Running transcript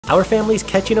Our family's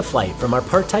catching a flight from our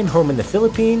part-time home in the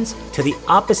Philippines to the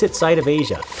opposite side of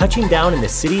Asia, touching down in the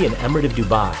city and emirate of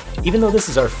Dubai. Even though this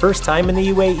is our first time in the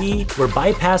UAE, we're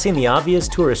bypassing the obvious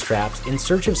tourist traps in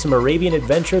search of some Arabian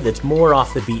adventure that's more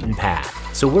off the beaten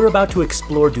path. So we're about to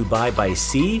explore Dubai by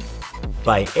sea,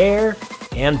 by air,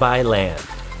 and by land.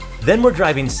 Then we're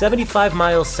driving 75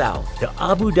 miles south to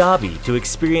Abu Dhabi to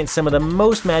experience some of the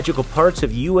most magical parts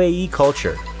of UAE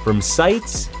culture, from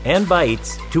sights and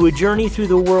bites to a journey through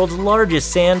the world's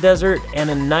largest sand desert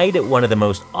and a night at one of the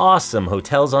most awesome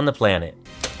hotels on the planet.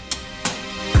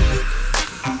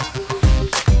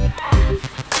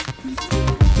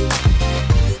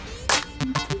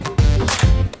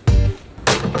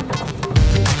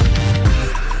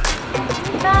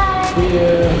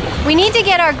 We need to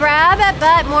get our grab,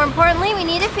 but more importantly, we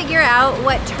need to figure out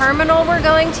what terminal we're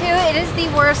going to. It is the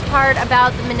worst part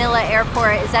about the Manila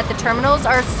airport is that the terminals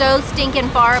are so stinking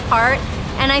far apart,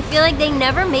 and I feel like they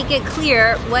never make it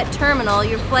clear what terminal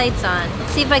your flight's on.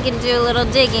 Let's see if I can do a little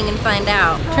digging and find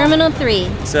out. Terminal 3.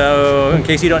 So, in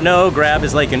case you don't know, Grab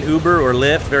is like an Uber or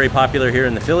Lyft, very popular here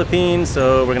in the Philippines,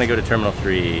 so we're gonna go to Terminal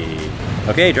 3.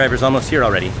 Okay, driver's almost here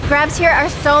already. Grabs here are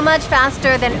so much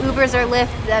faster than Ubers or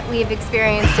Lyft that we've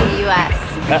experienced in the US.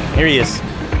 Ah, here he is.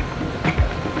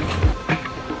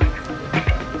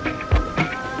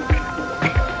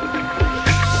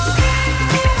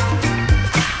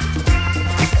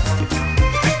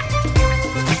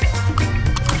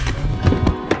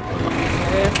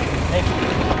 Thank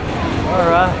you. All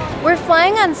right. We're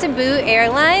flying on Cebu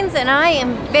Airlines, and I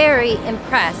am very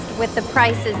impressed with the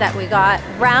prices that we got.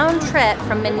 Round trip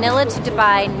from Manila to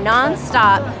Dubai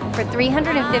non-stop for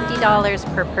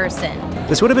 $350 per person.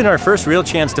 This would have been our first real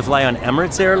chance to fly on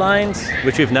Emirates Airlines,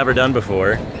 which we've never done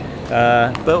before.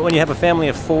 But when you have a family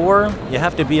of 4, you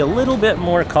have to be a little bit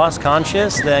more cost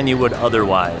conscious than you would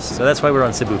otherwise. So that's why we're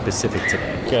on Cebu Pacific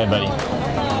today. Okay, buddy.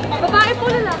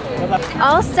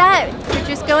 All set. We're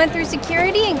just going through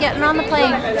security and getting on the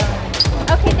plane.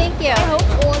 Okay, thank you.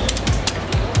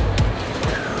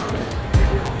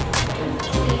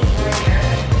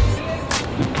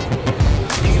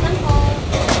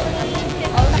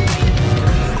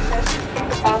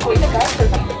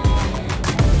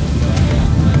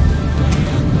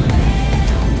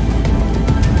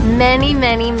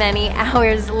 Many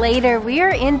hours later, we are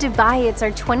in Dubai. It's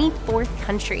our 24th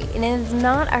country, and it is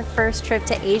not our first trip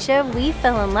to Asia. We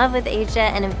fell in love with Asia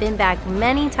and have been back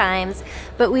many times,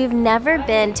 but we've never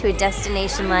been to a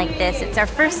destination like this. It's our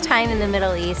first time in the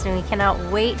Middle East, and we cannot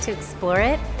wait to explore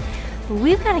it.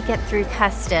 We've got to get through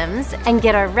customs and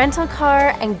get our rental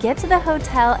car and get to the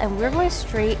hotel, and we're going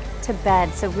straight to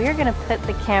bed. So we're gonna put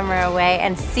the camera away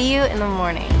and see you in the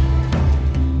morning.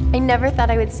 I never thought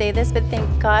I would say this, but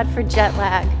thank God for jet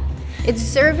lag. It's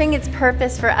serving its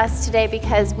purpose for us today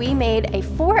because we made a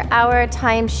 4-hour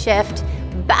time shift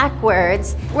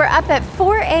backwards. We're up at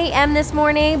 4 a.m. this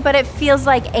morning, but it feels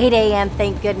like 8 a.m.,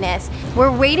 thank goodness. We're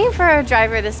waiting for our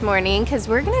driver this morning because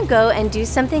we're gonna go and do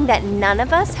something that none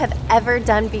of us have ever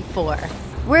done before.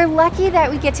 We're lucky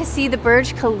that we get to see the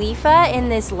Burj Khalifa in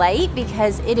this light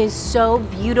because it is so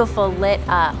beautiful lit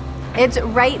up. It's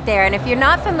right there, and if you're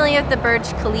not familiar with the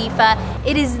Burj Khalifa,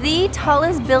 it is the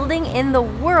tallest building in the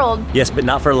world. Yes, but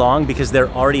not for long because they're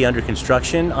already under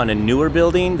construction on a newer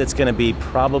building that's gonna be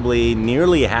probably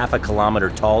nearly half a kilometer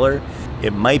taller.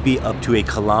 It might be up to 1.5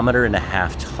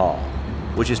 kilometers tall,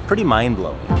 which is pretty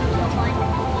mind-blowing.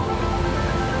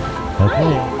 Okay.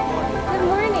 Good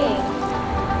morning.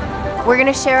 We're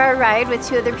gonna share our ride with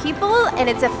 2 other people, and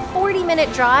it's a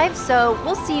 40-minute drive, so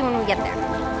we'll see you when we get there.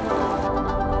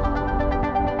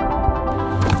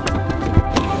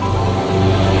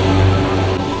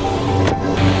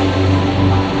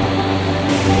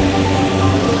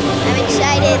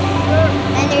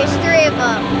 And there's 3 of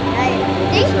them. I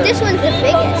think this one's the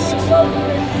biggest.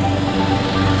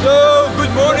 So,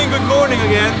 good morning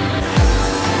again.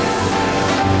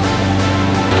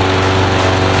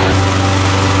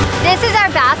 This is our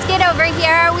basket over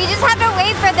here. We just have to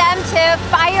wait for them to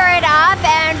fire it up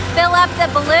and fill up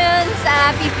the balloons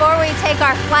before we take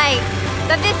our flight.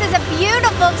 But this is a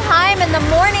beautiful time in the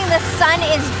morning. The sun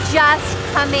is just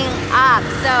coming up.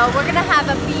 So we're gonna have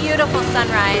a beautiful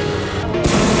sunrise.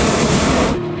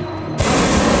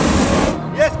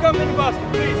 Yes, come in the basket,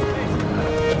 please.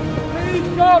 Please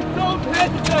come, don't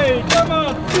hesitate, come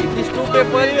on. These 2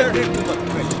 people here.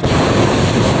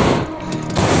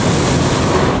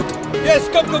 Yes,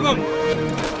 come.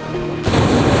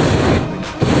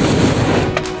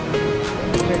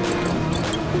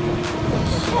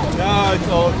 No, it's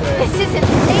okay. This is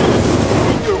insane.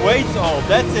 Keep your weights off,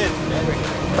 that's it.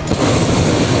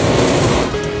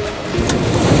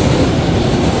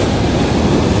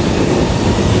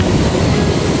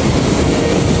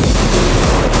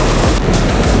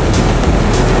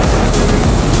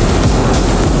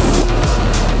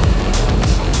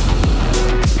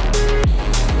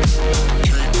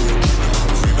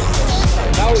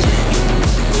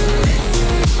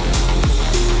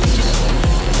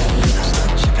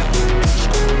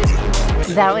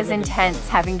 That was intense,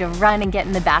 having to run and get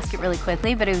in the basket really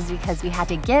quickly, but it was because we had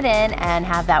to get in and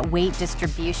have that weight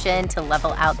distribution to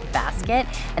level out the basket.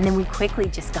 And then we quickly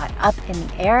just got up in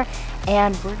the air,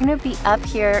 and we're gonna be up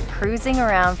here cruising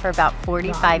around for about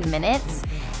 45 minutes.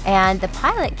 And the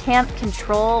pilot can't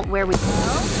control where we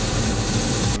go.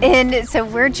 And so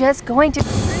we're just going to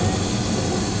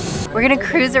cruise. We're gonna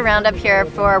cruise around up here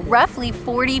for roughly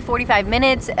 40-45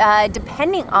 minutes,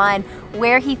 depending on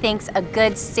where he thinks a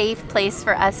good, safe place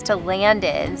for us to land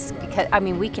is. Because, I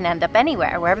mean, we can end up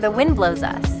anywhere, wherever the wind blows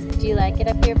us. Do you like it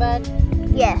up here, bud?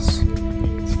 Yes,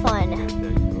 it's fun.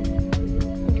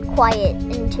 Quiet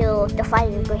until the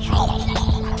fighter goes.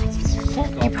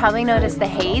 You probably noticed the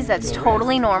haze. That's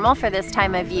totally normal for this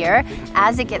time of year.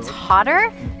 As it gets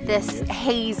hotter, this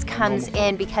haze comes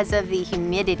in because of the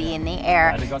humidity in the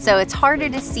air. So it's harder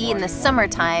to see in the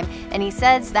summertime. And he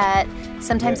says that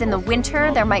sometimes in the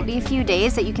winter, there might be a few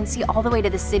days that you can see all the way to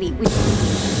the city.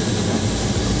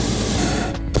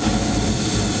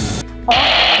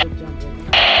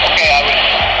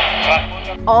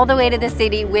 All the way to the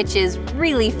city, which is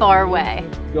really far away.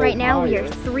 Right now we are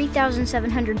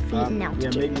 3,700 feet in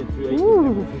altitude.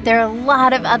 Ooh. There are a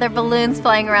lot of other balloons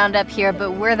flying around up here,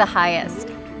 but we're the highest.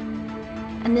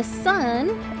 And the sun,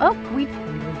 oh, we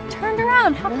turned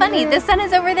around. How funny. The sun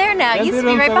is over there now. It used to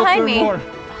be right behind me. Oh,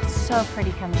 so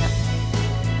pretty coming up.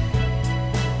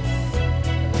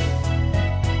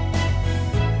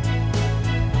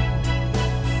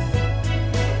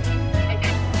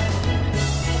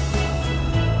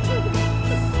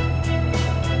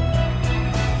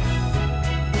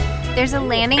 There's a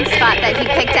landing spot that he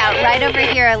picked out right over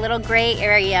here, a little gray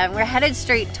area. We're headed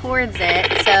straight towards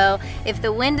it, so if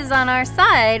the wind is on our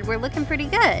side, we're looking pretty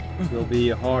good. It'll be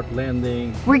a hard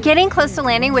landing. We're getting close to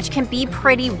landing, which can be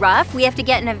pretty rough. We have to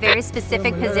get in a very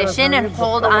specific position and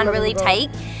hold on really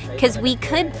tight, because we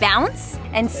could bounce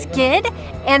and skid,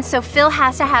 and so Phil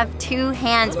has to have two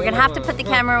hands. We're gonna have to put the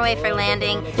camera away for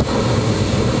landing.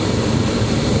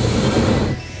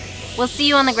 We'll see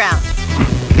you on the ground.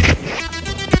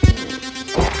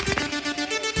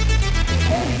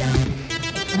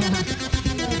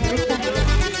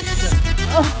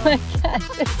 Oh my gosh.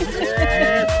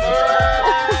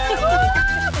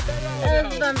 That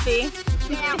was bumpy.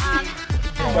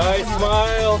 Guys,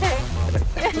 smile.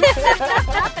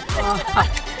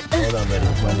 Hold on,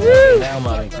 buddy. Now,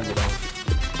 mommy, can get out.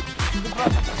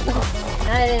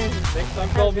 Next time,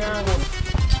 call me.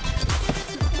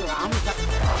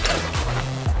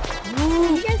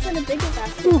 You guys had a bigger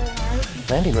basket.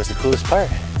 Landing was the coolest part.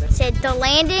 Said the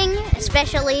landing,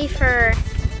 especially for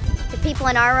the people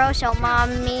in our row, so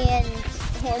Mom, me, and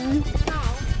him.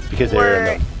 Because they were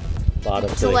in the bottom,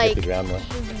 so they hit the ground more.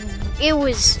 It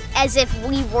was as if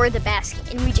we were the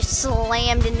basket and we just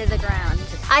slammed into the ground.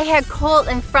 I had Colt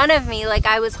in front of me, like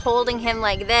I was holding him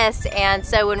like this, and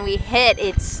so when we hit,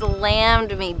 it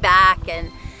slammed me back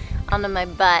and onto my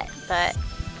butt, but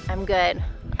I'm good.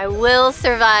 I will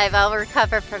survive, I'll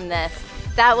recover from this.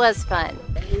 That was fun.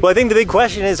 Well, I think the big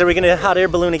question is, are we gonna hot air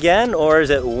balloon again, or is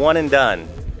it one and done?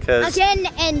 Again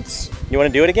and... You wanna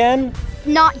do it again?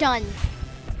 Not done.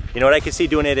 You know what, I could see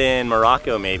doing it in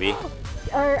Morocco, maybe.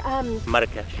 Or,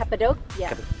 Marrakesh.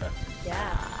 Cappadocia.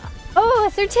 Yeah. Oh,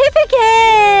 a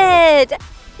certificate!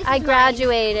 I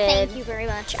graduated. Thank you very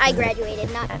much. I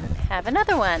graduated, not... Have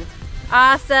another one.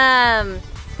 Awesome.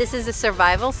 This is a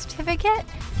survival certificate.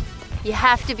 You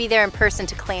have to be there in person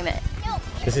to claim it.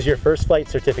 This is your first flight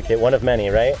certificate, one of many,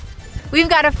 right? We've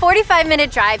got a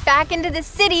 45-minute drive back into the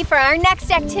city for our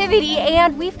next activity,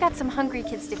 and we've got some hungry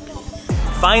kids to feed.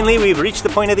 Finally, we've reached the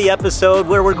point of the episode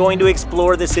where we're going to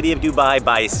explore the city of Dubai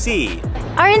by sea.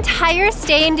 Our entire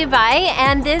stay in Dubai,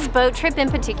 and this boat trip in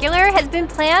particular, has been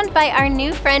planned by our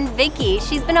new friend Vicky.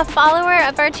 She's been a follower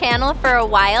of our channel for a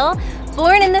while,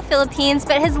 born in the Philippines,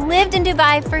 but has lived in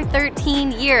Dubai for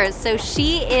 13 years, so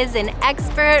she is an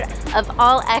expert of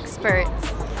all experts.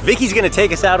 Vicky's gonna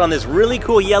take us out on this really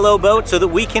cool yellow boat so that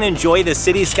we can enjoy the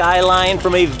city skyline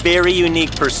from a very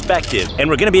unique perspective. And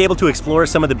we're gonna be able to explore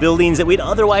some of the buildings that we'd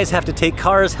otherwise have to take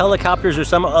cars, helicopters, or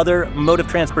some other mode of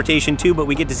transportation to, but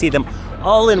we get to see them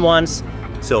all in once.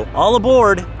 So all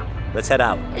aboard, let's head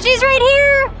out. She's right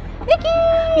here, Vicky!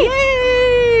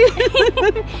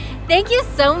 Yay! Thank you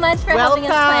so much for helping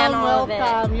us plan all of it.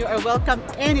 Welcome, you are welcome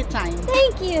anytime.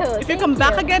 Thank you. If you come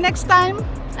back again next time,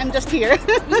 I'm just here. Yay!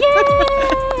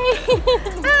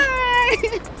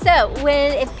 Hi! So,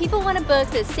 if people want to book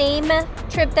the same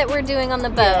trip that we're doing on the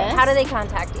boat, Yes. how do they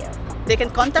contact you? They can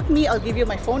contact me. I'll give you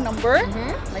my phone number,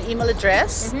 my email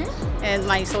address, Mm-hmm. and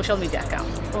my social media account.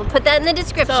 We'll put that in the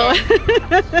description.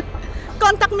 So,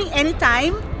 contact me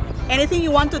anytime, anything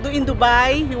you want to do in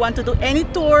Dubai, you want to do any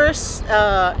tours,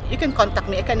 you can contact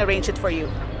me. I can arrange it for you.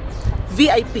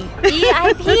 VIP.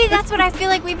 VIP, that's what I feel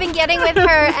like we've been getting with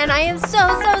her, and I am so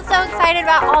excited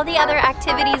about all the other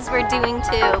activities we're doing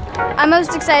too. I'm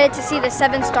most excited to see the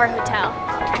 7-star hotel.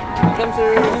 Come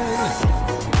through.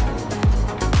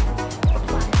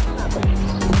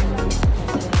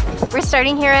 We're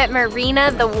starting here at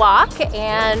Marina The Walk,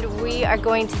 and we are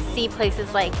going to see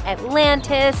places like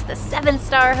Atlantis, the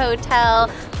 7-star hotel,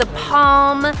 the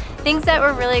Palm, things that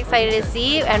we're really excited to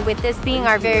see. And with this being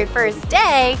our very first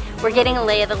day, we're getting a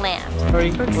lay of the land.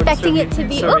 Sorry, we're expecting it to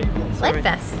be, sorry. Life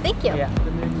vest, thank you. Yeah,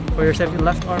 for yourself, your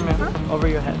left arm over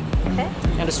your head. Okay.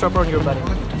 And the strap around your body.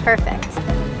 Perfect.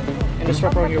 And the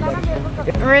strap around your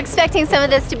body. We're expecting some of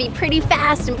this to be pretty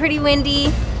fast and pretty windy.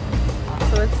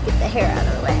 So let's get the hair out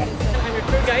of the way. I'm your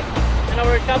tour guide, and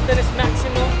our captain is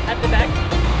Maximo at the back.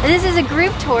 This is a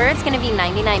group tour. It's going to be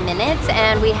 99 minutes,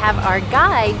 and we have our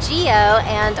guide, Gio,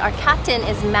 and our captain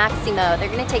is Maximo. They're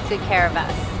going to take good care of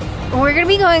us. We're going to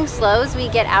be going slow as we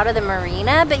get out of the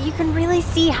marina, but you can really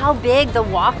see how big the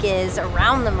walk is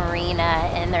around the marina,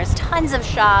 and there's tons of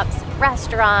shops,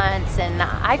 restaurants, and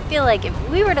I feel like if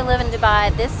we were to live in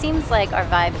Dubai, this seems like our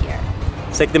vibe here.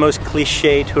 It's like the most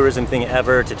cliche tourism thing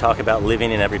ever to talk about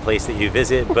living in every place that you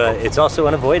visit, but it's also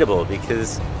unavoidable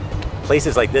because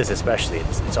places like this especially,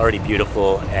 it's already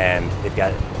beautiful and they've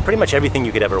got pretty much everything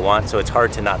you could ever want, so it's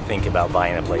hard to not think about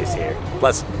buying a place here.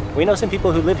 Plus, we know some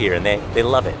people who live here and they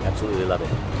love it, absolutely love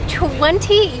it.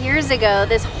 20 years ago,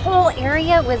 this whole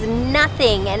area was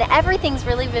nothing, and everything's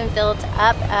really been built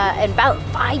up in about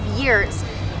 5 years.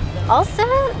 Also,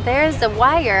 there's a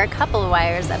wire, a couple of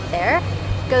wires up there.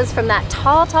 Goes from that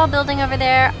tall building over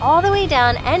there all the way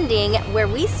down, ending where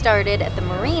we started at the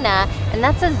marina, and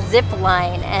that's a zip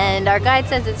line. And our guide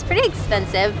says it's pretty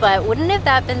expensive, but wouldn't have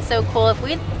that been so cool? If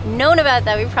we'd known about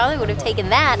that, we probably would have taken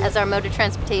that as our mode of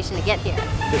transportation to get here.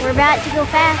 We're about to go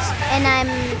fast, and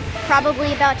I'm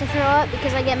probably about to throw up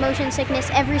because I get motion sickness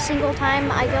every single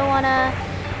time I go on a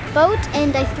boat,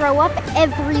 and I throw up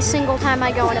every single time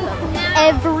I go on a boat.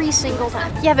 Every single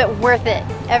time. Yeah, but worth it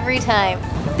every time.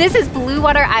 This is Blue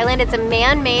Water Island. It's a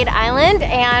man-made island,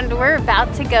 and we're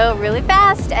about to go really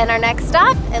fast. And our next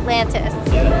stop, Atlantis.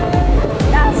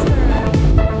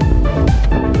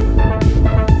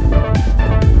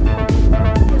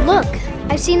 Look,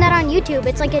 I've seen that on YouTube.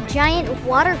 It's like a giant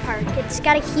water park. It's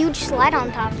got a huge slide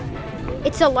on top.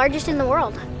 It's the largest in the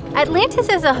world. Atlantis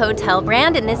is a hotel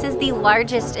brand, and this is the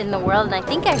largest in the world, and I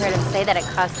think I heard him say that it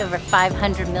cost over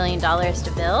 $500 million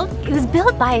to build. It was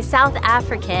built by a South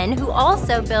African who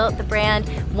also built the brand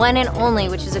One and Only,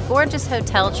 which is a gorgeous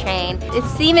hotel chain.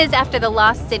 Its theme is after the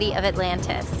lost city of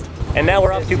Atlantis. And now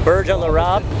we're off to Burj Al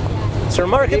Arab. It's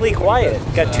remarkably quiet.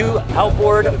 Got 2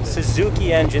 outboard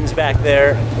Suzuki engines back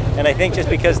there, and I think just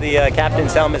because the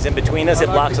captain's helm is in between us, it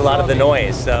blocks a lot of the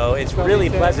noise. So it's really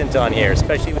pleasant on here,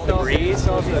 especially with the breeze.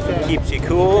 Keeps you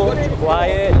cool,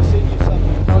 quiet.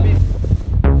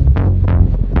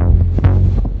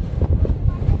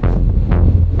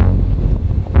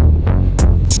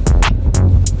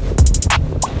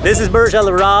 This is Burj Al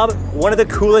Arab, one of the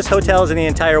coolest hotels in the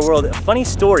entire world. A funny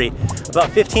story,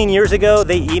 about 15 years ago,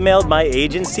 they emailed my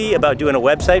agency about doing a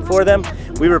website for them.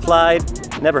 We replied,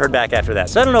 never heard back after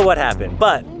that. So I don't know what happened,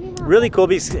 but really cool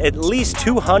because at least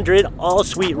 200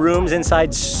 all-suite rooms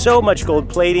inside, so much gold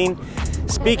plating.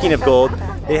 Speaking of gold,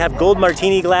 they have gold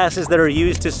martini glasses that are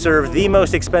used to serve the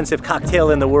most expensive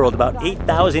cocktail in the world, about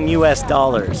 8,000 US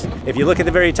dollars. If you look at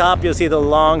the very top, you'll see the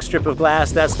long strip of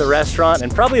glass, that's the restaurant,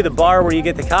 and probably the bar where you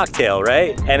get the cocktail,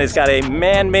 right? And it's got a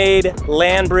man-made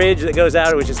land bridge that goes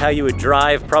out, which is how you would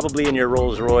drive probably in your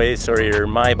Rolls Royce or your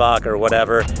Maybach or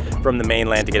whatever from the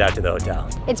mainland to get out to the hotel.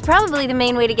 It's probably the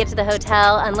main way to get to the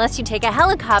hotel unless you take a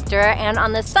helicopter, and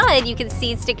on the side you can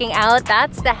see sticking out,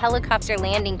 that's the helicopter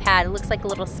landing pad. It looks like a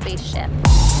little spaceship.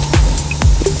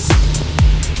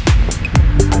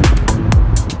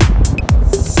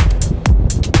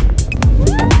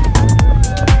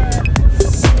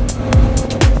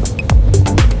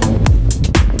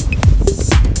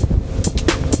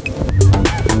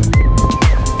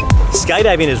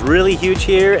 Skydiving is really huge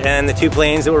here, and the 2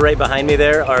 planes that were right behind me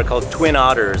there are called Twin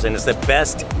Otters, and it's the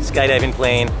best skydiving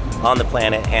plane on the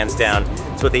planet, hands down.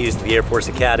 It's what they use at the Air Force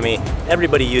Academy.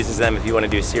 Everybody uses them if you want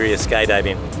to do serious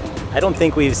skydiving. I don't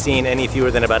think we've seen any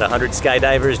fewer than about 100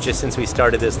 skydivers just since we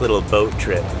started this little boat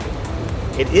trip.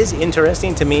 It is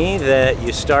interesting to me that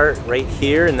you start right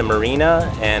here in the marina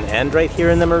and end right here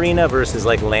in the marina versus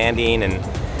like landing and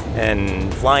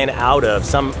and flying out of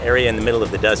some area in the middle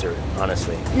of the desert,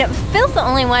 honestly. No, Phil's the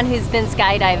only one who's been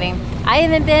skydiving. I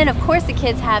haven't been, of course the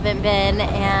kids haven't been,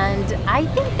 and I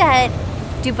think that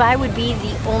Dubai would be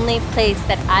the only place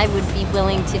that I would be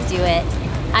willing to do it.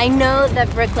 I know that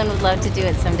Brooklyn would love to do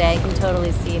it someday. I can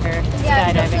totally see her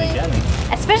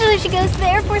skydiving. Especially if she goes to the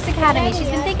Air Force Academy. She's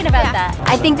been thinking about that.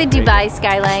 I think the Dubai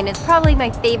skyline is probably my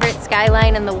favorite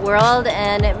skyline in the world,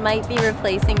 and it might be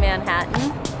replacing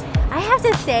Manhattan. I have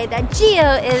to say that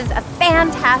Gio is a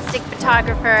fantastic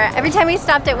photographer. Every time we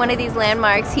stopped at one of these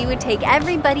landmarks, he would take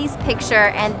everybody's picture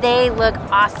and they look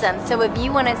awesome. So if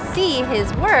you want to see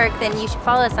his work, then you should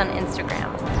follow us on Instagram.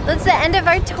 That's the end of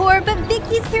our tour, but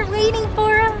Vicky's here waiting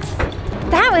for us.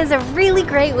 That was a really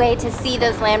great way to see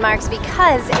those landmarks,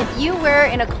 because if you were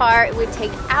in a car, it would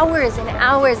take hours and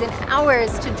hours and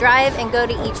hours to drive and go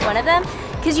to each one of them,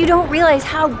 because you don't realize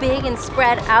how big and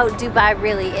spread out Dubai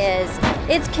really is.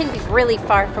 It can be really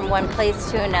far from one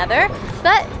place to another,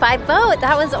 but by boat,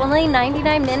 that was only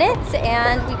 99 minutes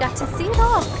and we got to see it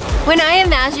all. When I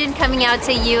imagined coming out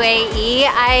to UAE,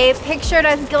 I pictured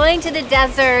us going to the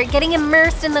desert, getting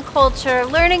immersed in the culture,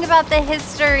 learning about the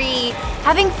history,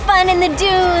 having fun in the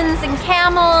dunes and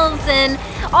camels, and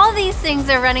all these things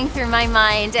are running through my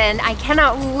mind, and I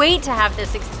cannot wait to have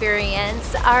this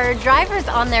experience. Our driver's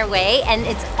on their way, and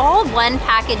it's all one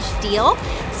package deal.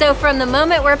 So from the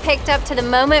moment we're picked up to the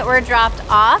moment we're dropped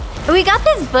off. We got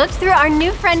this booked through our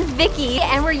new friend Vicky,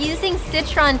 and we're using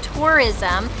Citron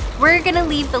Tourism. We're gonna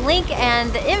leave the link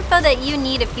and the info that you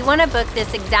need if you wanna book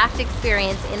this exact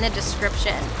experience in the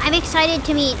description. I'm excited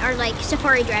to meet our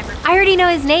safari driver. I already know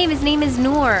his name. His name is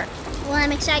Noor. Well,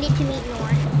 I'm excited to meet Noor.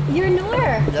 You're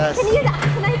Noor. Yes.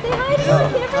 Can I say hi to you?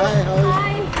 Hi, how are you?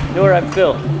 Hi. Noor, I'm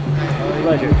Phil.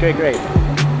 Pleasure. Great, great.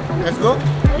 Let's go.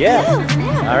 Yeah.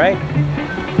 All right.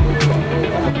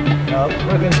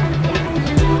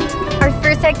 Our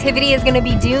first activity is going to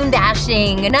be dune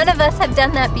dashing. None of us have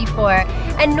done that before.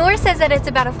 And Noor says that it's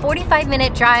about a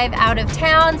 45-minute drive out of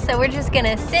town, so we're just going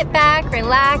to sit back,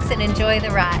 relax, and enjoy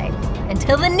the ride.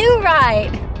 Until the new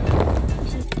ride.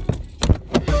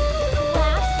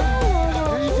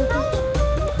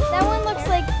 That one looks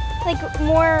like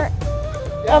more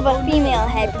of a female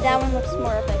head, but that one looks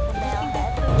more of like a male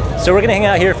head. So we're gonna hang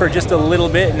out here for just a little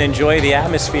bit and enjoy the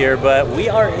atmosphere, but we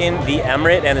are in the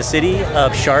emirate and the city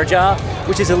of Sharjah,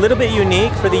 which is a little bit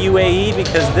unique for the UAE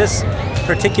because this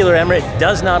particular emirate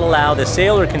does not allow the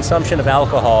sale or consumption of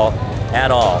alcohol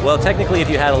at all. Well, technically if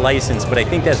you had a license, but I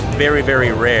think that's very,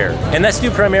 very rare. And that's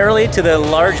due primarily to the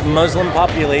large Muslim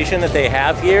population that they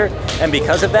have here, and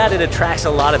because of that, it attracts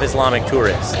a lot of Islamic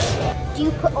tourists. Do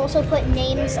you also put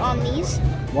names on these?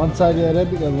 One side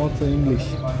Arabic and one side English.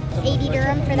 80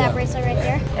 dirham for that bracelet right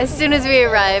there. As soon as we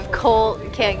arrive, Colt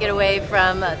can't get away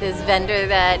from this vendor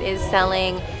that is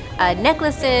selling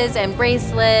necklaces and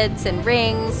bracelets and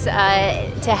rings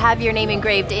to have your name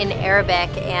engraved in Arabic,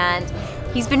 and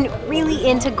he's been really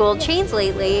into gold chains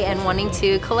lately and wanting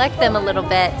to collect them a little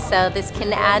bit, so this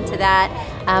can add to that.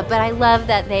 But I love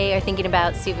that they are thinking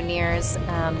about souvenirs.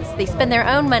 They spend their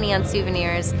own money on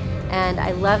souvenirs, and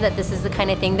I love that this is the kind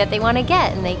of thing that they want to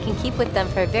get and they can keep with them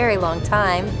for a very long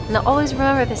time. And they'll always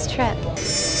remember this trip. What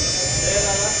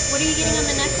are you getting on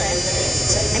the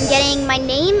necklace? I'm getting my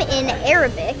name in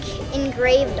Arabic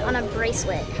engraved on a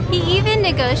bracelet. He even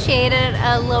negotiated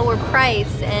a lower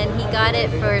price and he got it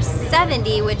for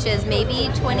 70, which is maybe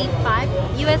 25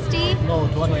 USD? No,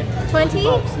 20. 20?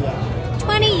 Bucks, yeah.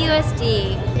 20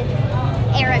 USD.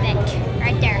 Arabic,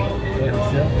 right there.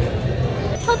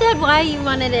 Tell Dad why you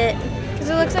wanted it. Because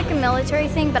it looks like a military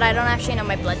thing, but I don't actually know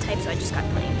my blood type, so I just got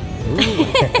plain.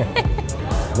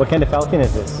 What kind of falcon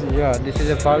is this? Yeah, this is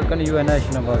a falcon UN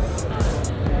national bird.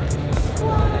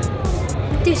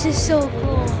 This is so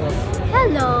cool.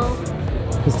 Hello.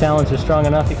 His talons are strong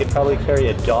enough he could probably carry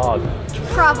a dog.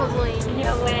 Probably.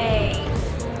 No way.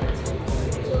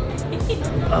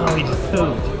 Oh, he just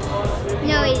pooped.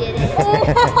 No, he didn't.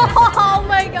 Oh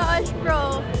my gosh,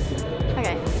 bro.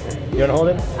 Okay. You want to hold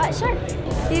him? Sure.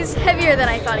 He's heavier than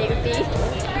I thought he would be.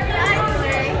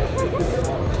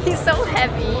 He's so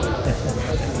heavy.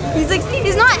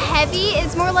 He's not heavy.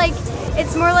 It's more like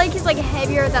he's like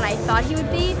heavier than I thought he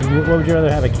would be. What would you rather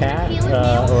have, a cat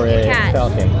or a cat.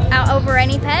 falcon? Over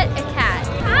any pet, a cat.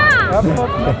 Ah!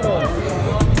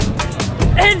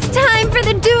 It's time for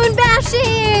the dune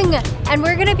bashing! And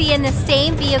we're gonna be in the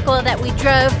same vehicle that we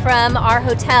drove from our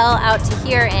hotel out to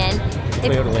here in.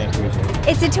 Toyota Land Cruiser.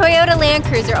 It's a Toyota Land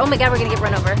Cruiser. Oh my God, we're gonna get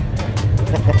run over.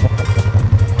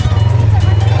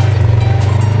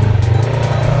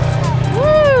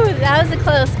 Woo, that was a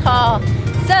close call.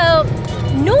 So,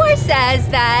 Noor said says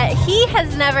that he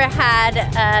has never had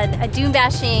a dune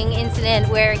bashing incident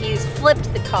where he's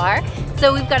flipped the car.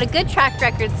 So we've got a good track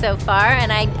record so far,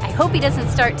 and I hope he doesn't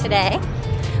start today.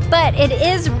 But it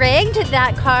is rigged,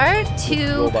 that car,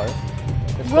 to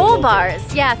roll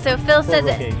bars. Yeah, so Phil says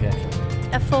it.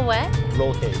 A full what?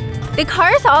 Roll cage. The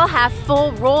cars all have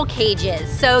full roll cages,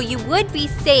 so you would be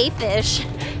safe-ish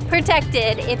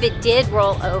protected if it did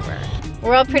roll over.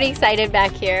 We're all pretty excited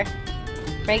back here.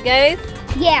 Right, guys?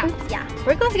 Yeah.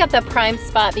 We're going to get the prime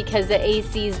spot because the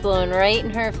AC is blowing right in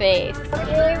her face.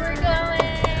 Here we're going.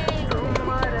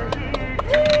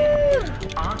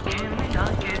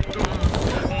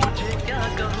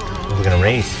 We're gonna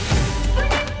race.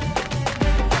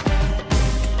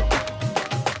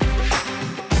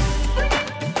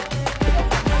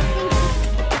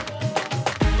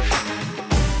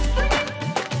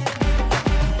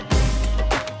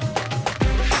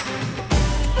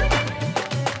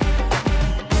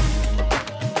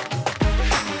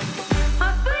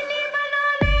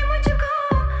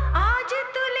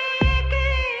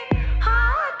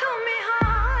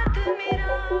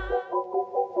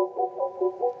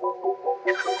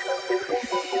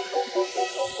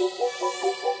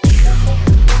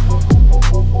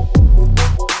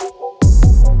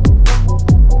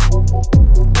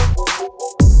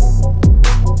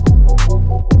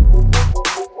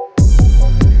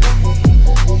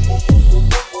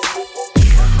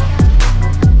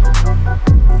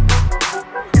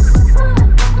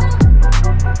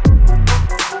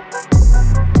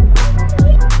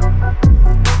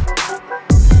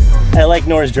 I like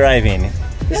Nora's driving.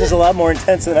 This is a lot more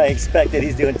intense than I expected.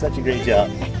 He's doing such a great job.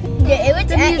 Yeah,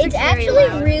 it's actually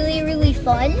really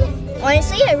fun.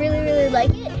 Honestly, I really like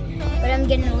it, but I'm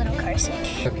getting a little car sick.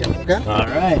 Okay. All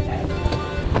right.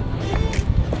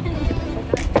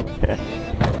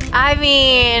 I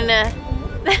mean,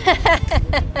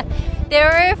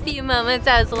 there were a few moments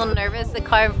I was a little nervous. The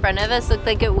car in front of us looked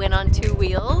like it went on 2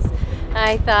 wheels.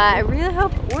 I thought, I really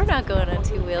hope we're not going on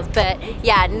 2 wheels. But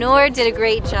yeah, Nora did a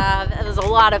great job. It was a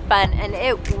lot of fun, and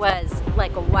it was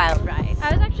like a wild ride.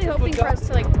 I was actually hoping for us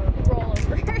to like roll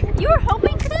over. You were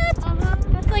hoping for that?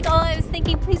 That's like all I was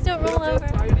thinking. Please don't roll over.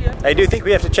 I do think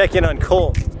we have to check in on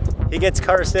Colt. He gets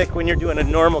car sick when you're doing a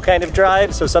normal kind of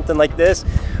drive, so something like this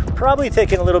probably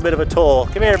taking a little bit of a toll.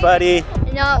 Come here, buddy.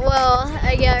 Not well.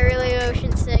 I got really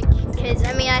motion sick because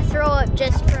I mean I throw up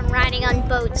just from riding on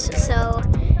boats, so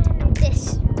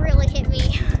this really hit me.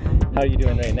 How are you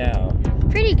doing right now?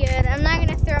 Pretty good. I'm not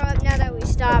gonna throw up now that we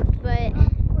stopped, but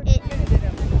it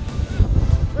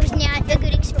was not a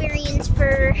good experience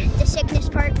for the sickness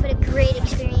part, but a great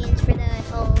experience for the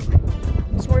whole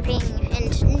swerving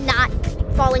and not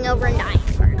falling over and dying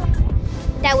part.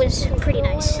 That was pretty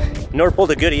nice. Nor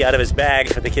pulled a goodie out of his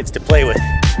bag for the kids to play with.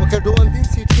 Okay, do one thing,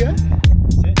 sit here.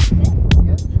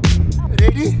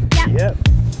 Ready? Yeah. Yep.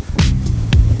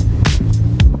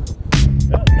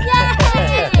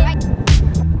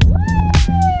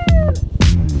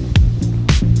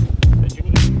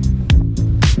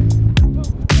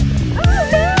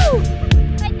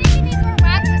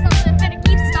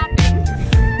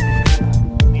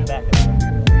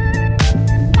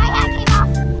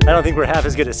 I don't think we're half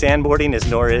as good at sandboarding as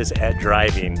Nora is at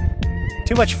driving.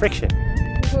 Too much friction.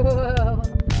 Whoa.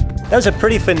 That was a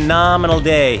pretty phenomenal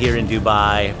day here in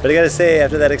Dubai. But I gotta say,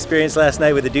 after that experience last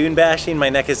night with the dune bashing, my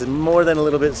neck is more than a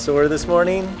little bit sore this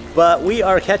morning. But we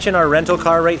are catching our rental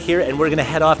car right here and we're gonna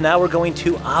head off now. We're going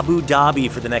to Abu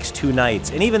Dhabi for the next 2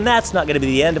 nights. And even that's not gonna be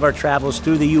the end of our travels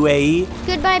through the UAE.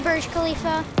 Goodbye, Burj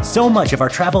Khalifa. So much of our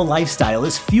travel lifestyle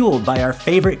is fueled by our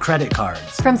favorite credit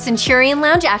cards. From Centurion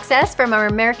Lounge access from our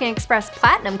American Express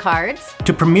Platinum cards,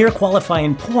 To premier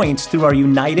qualifying points through our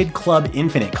United Club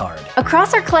Infinite card.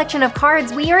 across our collection of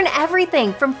cards, we earn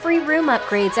everything from free room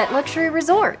upgrades at luxury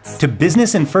resorts. To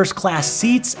business and first class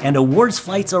seats and awards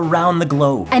flights around the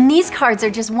globe. And these cards are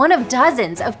just one of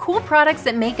dozens of cool products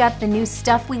that make up the new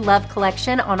Stuff We Love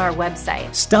collection on our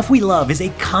website. Stuff We Love is a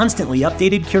constantly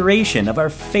updated curation of our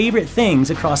favorite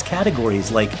things across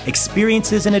categories like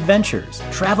experiences and adventures,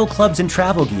 travel clubs and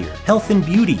travel gear, health and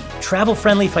beauty,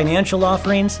 travel-friendly financial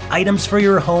offerings, items for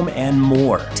your home, and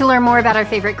more. To learn more about our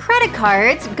favorite credit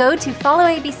cards, go to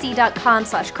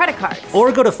followabc.com/credit cards.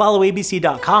 Or go to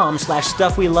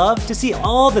followabc.com/stuffwelove to see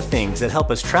all the things that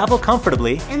help us travel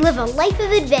comfortably And live a life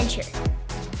of adventure.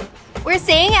 We're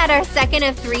staying at our second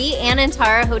of 3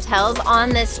 Anantara hotels on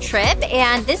this trip,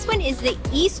 and this one is the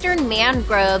Eastern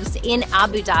Mangroves in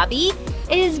Abu Dhabi.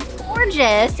 It is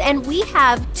gorgeous, and we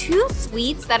have 2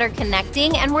 suites that are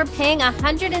connecting, and we're paying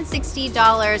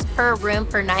 $160 per room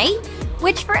per night,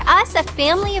 which for us, a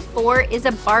family of 4, is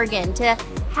a bargain to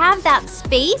have that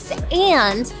space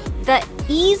and The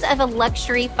ease of a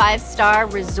luxury 5-star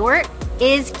resort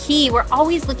is key. We're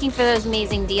always looking for those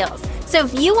amazing deals. So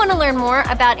if you want to learn more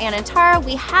about Anantara,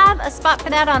 we have a spot for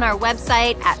that on our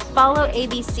website at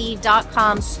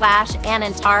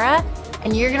followabc.com/Anantara,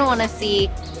 and you're going to want to see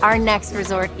our next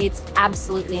resort. It's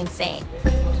absolutely insane.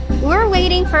 We're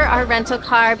waiting for our rental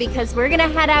car because we're gonna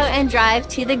head out and drive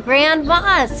to the Grand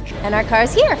Mosque. And our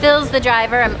car's here. Phil's the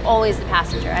driver, I'm always the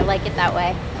passenger. I like it that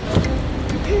way.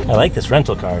 I like this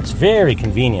rental car, it's very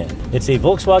convenient. It's a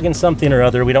Volkswagen something or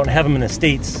other. We don't have them in the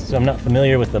States, so I'm not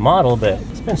familiar with the model, but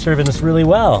it's been serving us really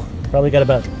well. Probably got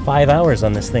about 5 hours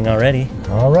on this thing already.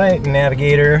 All right,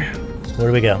 navigator, where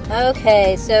do we go?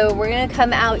 Okay, so we're gonna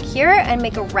come out here and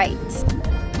make a right.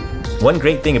 One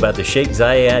great thing about the Sheikh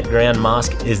Zayed Grand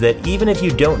Mosque is that even if you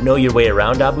don't know your way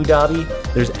around Abu Dhabi,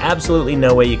 there's absolutely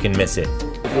no way you can miss it.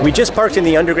 We just parked in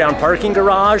the underground parking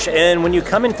garage, and when you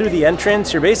come in through the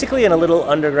entrance, you're basically in a little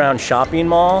underground shopping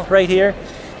mall right here.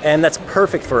 And that's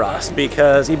perfect for us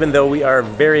because even though we are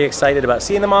very excited about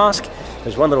seeing the mosque,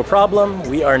 there's one little problem: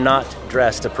 we are not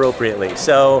dressed appropriately.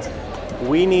 So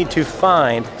we need to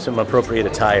find some appropriate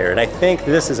attire, and I think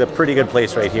this is a pretty good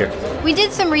place right here. We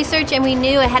did some research and we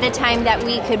knew ahead of time that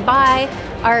we could buy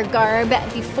our garb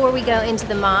before we go into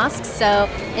the mosque, so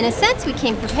in a sense we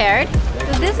came prepared.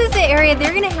 So this is the area.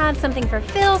 They're gonna have something for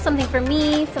Phil, something for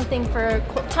me, something for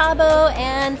Tabo,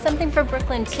 and something for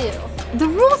Brooklyn too. The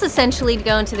rules essentially to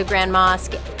go into the Grand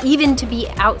Mosque, even to be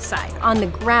outside on the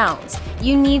grounds,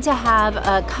 you need to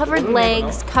have covered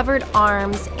legs, covered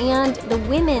arms, and the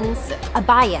women's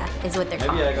abaya is what they're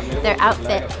called. Their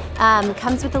outfit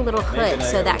comes with a little hood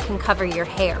so that can cover your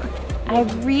hair. I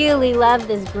really love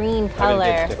this green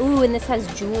color. Ooh, and this has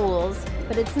jewels,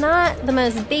 but it's not the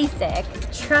most basic.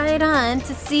 Try it on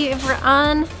to see if we're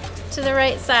on to the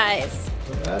right size.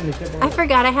 I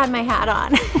forgot I had my hat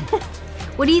on.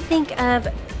 What do you think of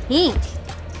pink?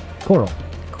 Coral.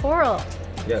 Coral.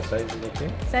 Yeah, size is okay.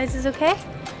 Size is okay?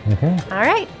 Okay. All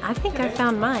right, I think I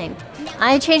found mine.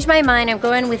 I changed my mind, I'm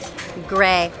going with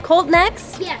gray. Colt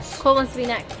next? Yes. Colt wants to be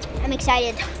next. I'm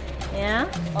excited. Yeah?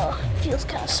 Oh, it feels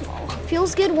kind of small.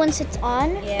 Feels good once it's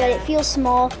on, Yeah. but it feels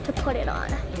small to put it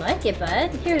on. I like it,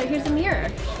 bud. Here's a mirror.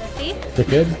 See? Is it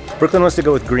good? Brooklyn wants to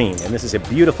go with green, and this is a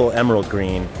beautiful emerald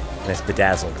green, and it's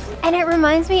bedazzled. And it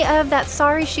reminds me of that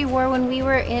sari she wore when we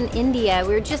were in India.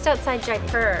 We were just outside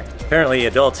Jaipur. Apparently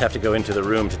adults have to go into the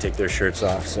room to take their shirts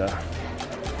off, so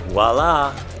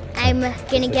voila. I'm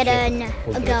gonna get a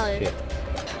gold.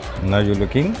 Now you're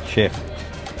looking chef.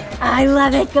 I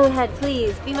love it. Go ahead,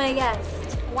 please. Be my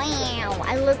guest. Wow,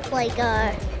 I look like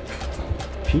a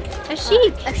Sheik? A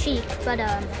sheik. a sheik, but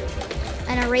an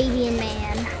Arabian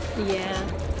man, Yeah.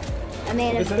 a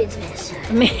man of business.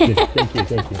 Thank you.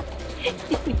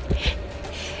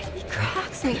 He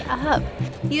cracks me up.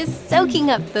 He is soaking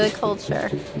up the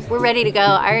culture. We're ready to go.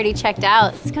 I already checked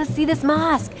out. Let's go see this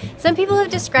mosque. Some people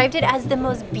have described it as the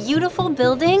most beautiful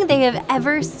building they have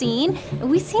ever seen.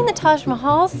 And we've seen the Taj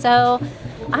Mahal, so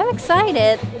I'm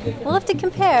excited. We'll have to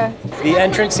compare. The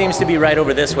entrance seems to be right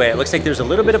over this way. It looks like there's a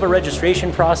little bit of a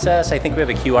registration process. I think we have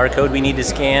a QR code we need to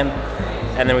scan,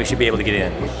 and then we should be able to get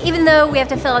in. Even though we have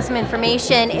to fill out some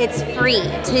information, it's free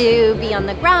to be on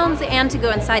the grounds and to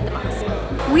go inside the mosque.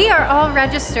 We are all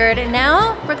registered, and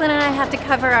now Brooklyn and I have to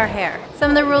cover our hair.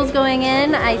 Some of the rules going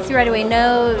in, I see right away,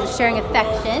 no sharing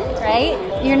affection, right?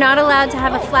 You're not allowed to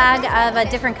have a flag of a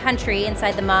different country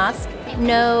inside the mosque.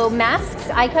 No masks,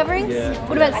 eye coverings? Yeah.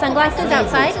 What about sunglasses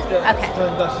outside? Okay.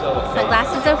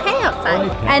 Sunglasses okay outside.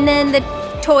 And then the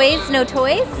toys, no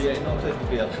toys?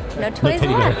 No toys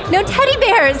allowed. No teddy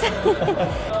bears.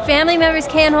 Family members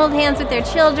can't hold hands with their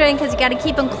children because you got to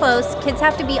keep them close. Kids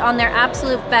have to be on their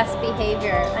absolute best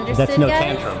behavior. Understood, That's no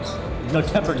guys? tantrums. No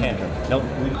temper tantrum. Nope.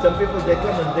 Some people, they come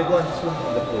and they go and swim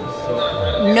in the pool.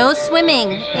 So No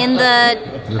swimming in the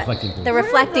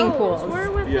reflecting pools. We're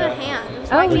with the hands.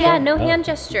 Oh yeah, no hand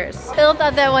gestures. Phil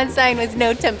thought that one sign was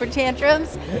no temper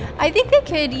tantrums. I think they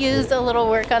could use a little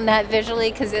work on that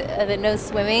visually because of the no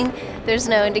swimming. There's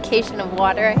no indication of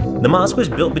water. The mosque was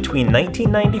built between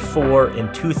 1994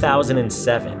 and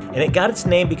 2007, and it got its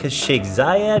name because Sheikh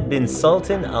Zayed bin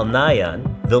Sultan Al Nahyan,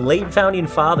 the late founding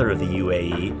father of the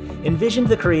UAE, envisioned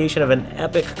the creation of an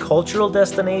epic cultural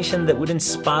destination that would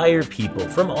inspire people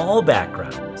from all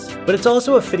backgrounds. But it's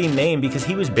also a fitting name because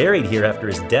he was buried here after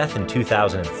his death in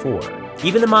 2004.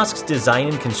 Even the mosque's design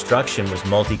and construction was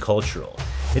multicultural.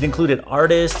 It included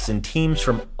artists and teams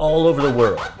from all over the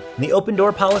world. And the open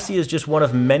door policy is just one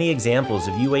of many examples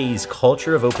of UAE's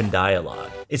culture of open dialogue.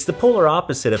 It's the polar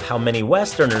opposite of how many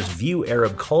Westerners view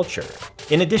Arab culture.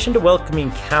 In addition to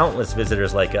welcoming countless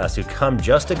visitors like us who come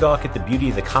just to gawk at the beauty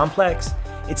of the complex,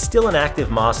 it's still an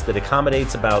active mosque that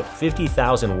accommodates about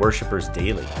 50,000 worshippers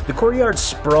daily. The courtyard's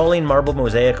sprawling marble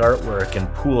mosaic artwork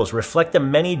and pools reflect the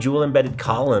many jewel-embedded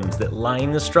columns that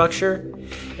line the structure,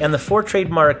 and the 4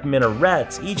 trademark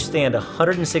minarets each stand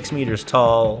 106 meters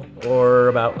tall, or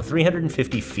about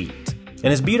 350 feet.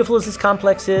 And as beautiful as this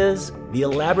complex is, the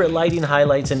elaborate lighting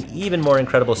highlights an even more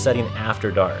incredible setting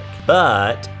after dark.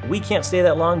 But we can't stay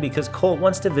that long because Colt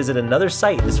wants to visit another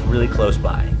site that's really close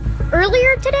by.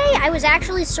 Earlier today, I was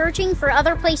actually searching for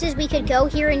other places we could go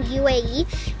here in UAE,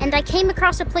 and I came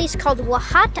across a place called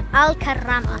Wahat Al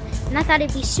Karama, and I thought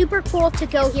it'd be super cool to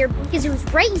go here because it was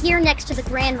right here next to the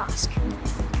Grand Mosque.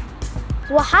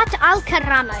 Wahat Al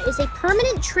Karama is a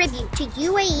permanent tribute to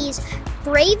UAE's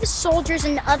brave soldiers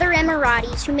and other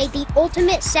Emiratis who made the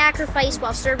ultimate sacrifice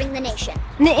while serving the nation.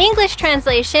 In the English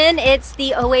translation, it's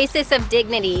the Oasis of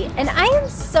Dignity. And I am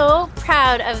so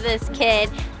proud of this kid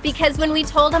because when we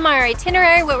told him our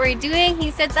itinerary, what we're doing, he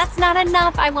said, that's not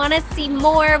enough. I want to see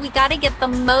more. We got to get the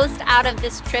most out of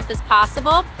this trip as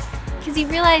possible because he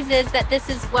realizes that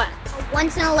this is what? A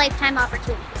once-in-a-lifetime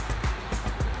opportunity.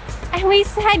 And we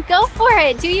said, go for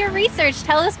it, do your research,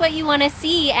 tell us what you want to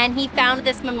see, and he found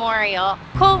this memorial.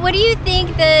 Colt, what do you think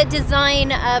the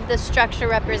design of the structure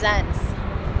represents?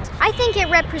 I think it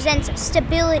represents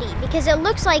stability because it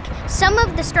looks like some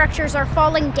of the structures are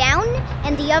falling down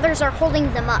and the others are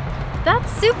holding them up. That's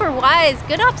super wise,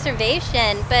 good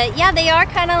observation. But yeah, they are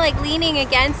kind of like leaning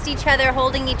against each other,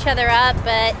 holding each other up,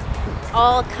 but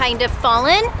all kind of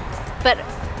fallen,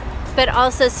 but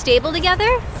also stable together.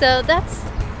 So that's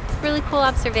really cool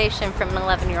observation from an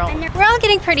 11-year-old. We're all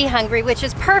getting pretty hungry, which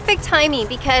is perfect timing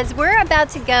because we're about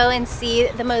to go and see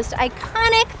the most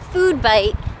iconic food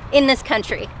bite in this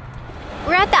country.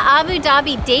 We're at the Abu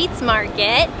Dhabi dates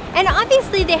market, and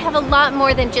obviously they have a lot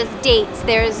more than just dates.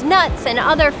 There's nuts and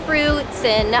other fruits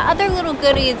and other little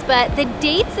goodies, but the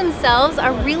dates themselves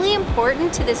are really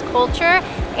important to this culture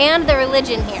and the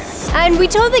religion here. And we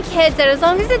told the kids that as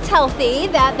long as it's healthy,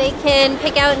 that they can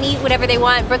pick out and eat whatever they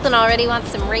want. Brooklyn already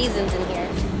wants some raisins in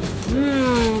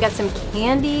here. Got some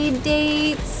candied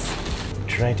dates.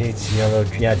 Dry dates, yellow,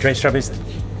 yeah, dried strawberries.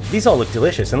 These all look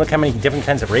delicious, and look how many different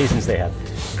kinds of raisins they have.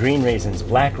 Green raisins,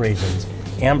 black raisins,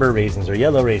 amber raisins or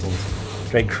yellow raisins,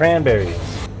 dried cranberries,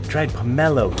 dried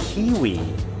pomelo, kiwi.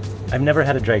 I've never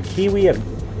had a dried kiwi. I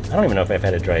don't even know if I've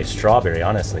had a dried strawberry,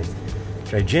 honestly.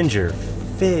 Dried ginger,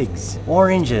 figs,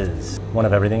 oranges. One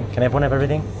of everything. Can I have one of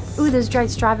everything? Ooh, those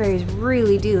dried strawberries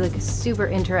really do look super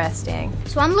interesting.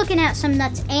 So I'm looking at some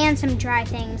nuts and some dry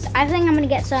things. I think I'm gonna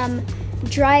get some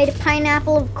dried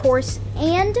pineapple, of course,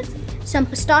 and some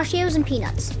pistachios and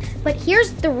peanuts. But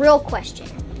here's the real question.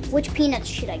 Which peanuts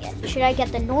should I get? Should I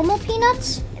get the normal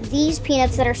peanuts, these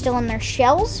peanuts that are still in their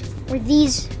shells, or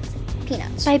these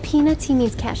peanuts? By peanuts, he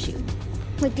means cashew.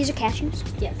 Wait, these are cashews?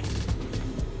 Yes.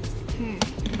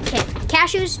 Okay,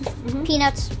 cashews,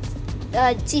 peanuts,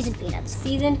 seasoned peanuts.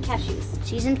 Seasoned cashews.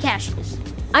 Seasoned cashews.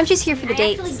 I'm just here for the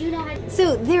dates. Actually do know how to...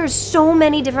 So there's so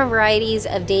many different varieties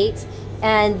of dates,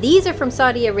 and these are from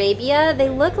Saudi Arabia. They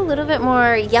look a little bit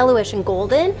more yellowish and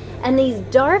golden, and these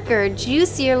darker,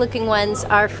 juicier looking ones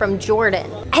are from Jordan.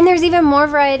 And there's even more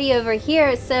variety over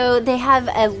here. So they have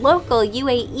a local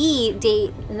UAE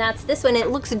date, and that's this one. It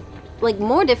looks like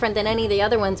more different than any of the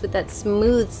other ones with that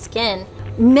smooth skin.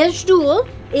 Mejdul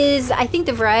is, I think,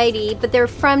 the variety, but they're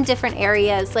from different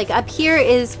areas. Like up here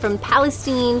is from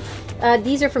Palestine,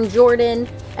 these are from Jordan,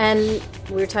 and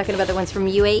we're talking about the ones from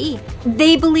UAE.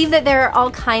 They believe that there are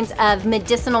all kinds of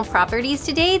medicinal properties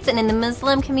to dates, and in the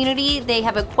Muslim community, they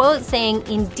have a quote saying,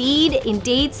 "Indeed, in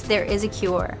dates, there is a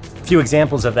cure." A few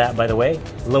examples of that, by the way.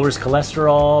 Lowers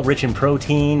cholesterol, rich in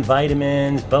protein,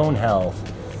 vitamins, bone health,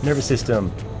 nervous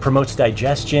system, promotes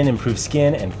digestion, improves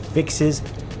skin, and fixes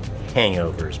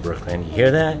hangovers, Brooklyn. You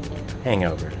hear that?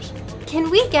 Hangovers. Can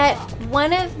we get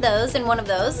one of those and one of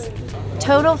those?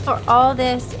 Total for all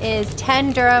this is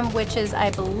 10 dirham, which is,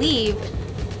 I believe,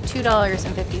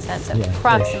 $2.50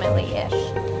 approximately-ish.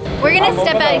 We're gonna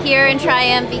step out here and try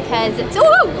them because it's,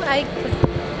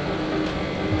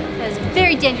 it's a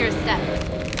very dangerous step.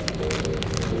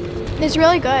 It's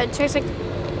really good. It tastes like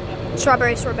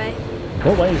strawberry sorbet.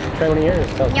 Well, why don't you try one of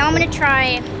yours? Now I'm gonna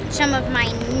try some of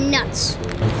my nuts.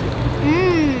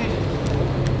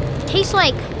 Tastes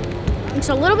like, it's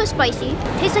a little bit spicy.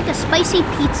 Tastes like a spicy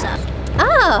pizza.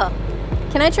 Oh,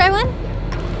 can I try one?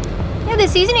 Yeah, the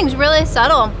seasoning's really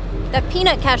subtle. That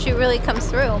peanut cashew really comes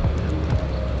through.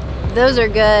 Those are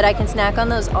good. I can snack on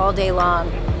those all day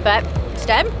long. But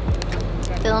instead,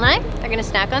 Phil and I are gonna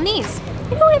snack on these.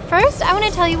 You know what, first, I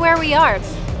wanna tell you where we are.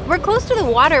 We're close to the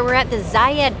water. We're at the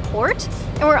Zayed port,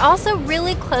 and we're also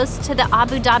really close to the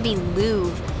Abu Dhabi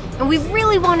Louvre. And we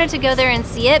really wanted to go there and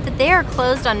see it, but they are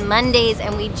closed on Mondays,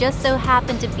 and we just so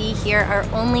happened to be here our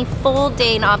only full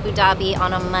day in Abu Dhabi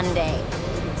on a Monday.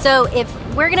 So if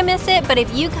we're gonna miss it, but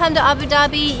if you come to Abu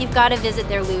Dhabi, you've got to visit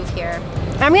their Louvre here.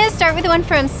 I'm gonna start with the one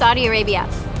from Saudi Arabia.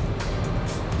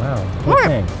 Wow,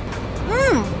 okay.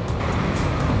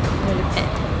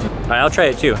 All right, I'll try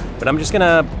it too, but I'm not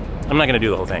gonna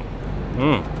do the whole thing.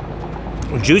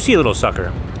 Juicy little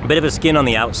sucker. A bit of a skin on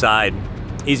the outside.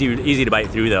 Easy to bite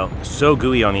through though. So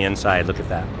gooey on the inside, look at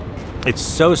that. It's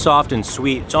so soft and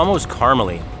sweet, it's almost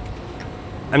caramely.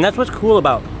 And that's what's cool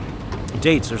about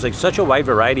dates. There's like such a wide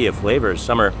variety of flavors.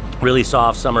 Some are really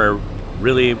soft, some are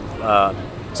really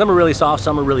soft,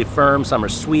 some are really firm, some are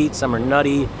sweet, some are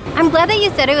nutty. I'm glad that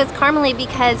you said it was caramely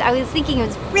because I was thinking it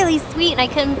was really sweet and I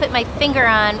couldn't put my finger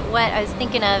on what I was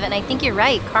thinking of, and I think you're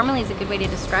right. Caramely is a good way to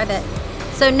describe it.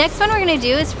 So next one we're gonna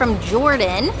do is from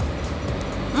Jordan.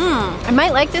 I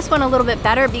might like this one a little bit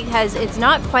better because it's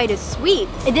not quite as sweet.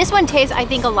 This one tastes, I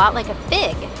think, a lot like a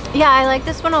fig. Yeah, I like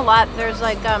this one a lot. There's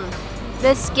like,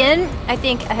 the skin, I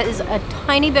think, is a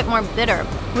tiny bit more bitter,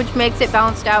 which makes it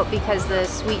balanced out because the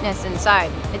sweetness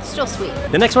inside. It's still sweet.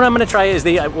 The next one I'm gonna try is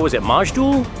the, what was it,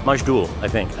 Majdoul? Majdoul, I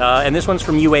think. And this one's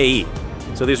from UAE.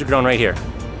 So these are grown right here.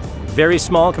 Very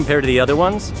small compared to the other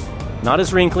ones. Not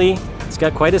as wrinkly. It's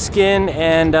got quite a skin,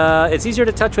 and it's easier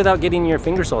to touch without getting your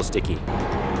fingers all sticky.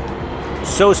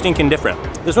 So stinking different.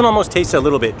 This one almost tastes a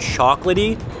little bit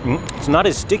chocolatey. It's not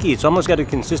as sticky, it's almost got a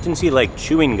consistency like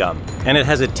chewing gum. And it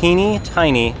has a teeny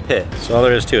tiny pit. That's all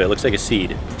there is to it. It looks like a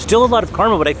seed. Still a lot of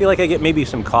caramel, but I feel like I get maybe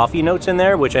some coffee notes in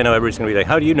there, which I know everybody's gonna be like,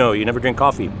 how do you know? You never drink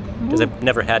coffee. Because I've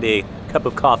never had a cup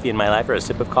of coffee in my life or a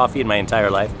sip of coffee in my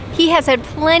entire life. He has had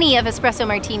plenty of espresso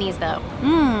martinis though.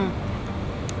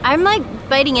 I'm like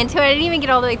biting into it. I didn't even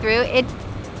get all the way through. It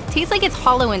tastes like it's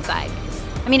hollow inside.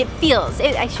 I mean, it feels,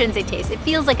 I shouldn't say taste, it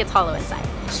feels like it's hollow inside.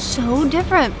 So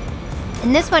different.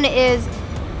 And this one is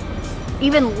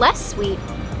even less sweet,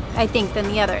 I think, than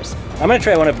the others. I'm gonna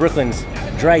try one of Brooklyn's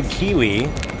dried kiwi.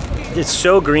 It's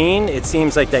so green, it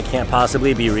seems like that can't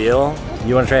possibly be real.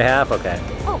 You wanna try half? Okay.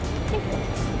 Oh, thank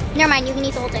you. Never mind, you can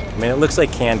eat the whole thing. I mean, it looks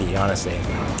like candy, honestly.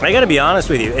 I gotta be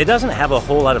honest with you, it doesn't have a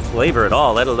whole lot of flavor at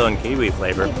all, let alone kiwi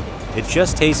flavor. It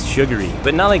just tastes sugary,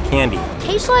 but not like candy.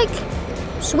 Tastes like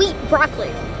sweet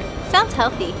broccoli. Sounds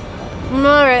healthy.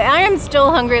 All right, I am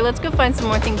still hungry. Let's go find some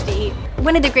more things to eat.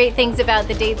 One of the great things about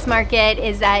the dates market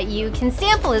is that you can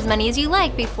sample as many as you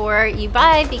like before you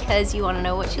buy because you want to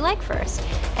know what you like first.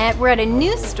 And we're at a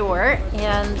new store,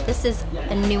 and this is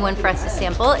a new one for us to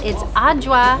sample. It's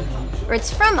Ajwa, or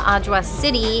it's from Ajwa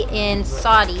City in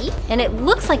Saudi, and it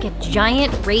looks like a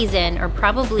giant raisin or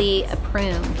probably a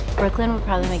prune. Brooklyn would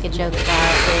probably make a joke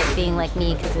about it being like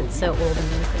me because it's so old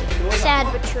and wrinkly.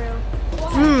 Sad but true.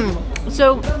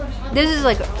 So this is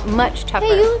like much tougher.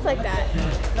 Hey, you look like that.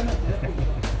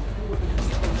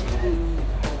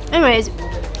 Anyways,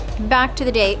 back to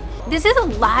the date. This is a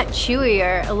lot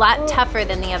chewier, a lot tougher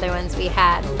than the other ones we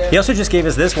had. He also just gave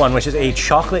us this one, which is a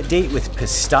chocolate date with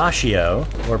pistachio,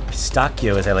 or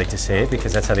pistacchio as I like to say it,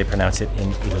 because that's how they pronounce it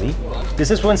in Italy. Does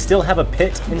this one still have a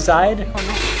pit inside?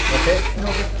 No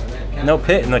pit? No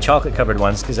pit in the chocolate covered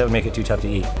ones, because that would make it too tough to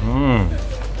eat.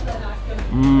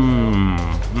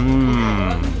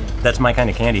 That's my kind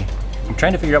of candy. I'm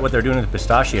trying to figure out what they're doing with the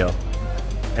pistachio.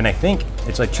 And I think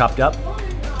it's like chopped up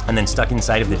and then stuck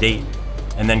inside of the date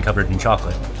and then covered in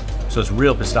chocolate. So it's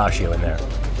real pistachio in there.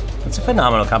 It's a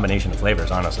phenomenal combination of flavors,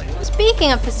 honestly.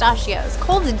 Speaking of pistachios,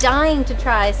 Cole's dying to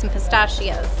try some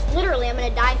pistachios. Literally, I'm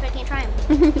gonna die if I can't try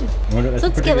them. So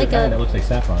let's get like it looks like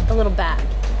saffron. a little bag.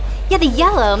 Yeah, the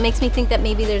yellow makes me think that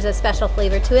maybe there's a special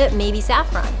flavor to it, maybe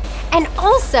saffron. And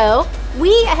also,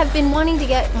 we have been wanting to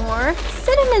get more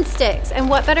cinnamon sticks. And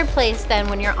what better place than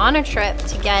when you're on a trip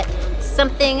to get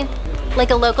something like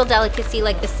a local delicacy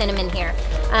like the cinnamon here.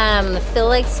 Phil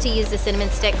likes to use the cinnamon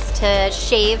sticks to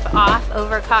shave off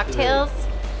over cocktails.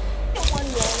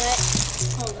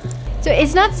 So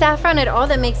it's not saffron at all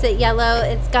that makes it yellow.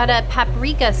 It's got a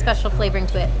paprika special flavoring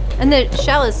to it. And the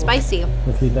shell is spicy.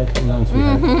 Let's leave that alone,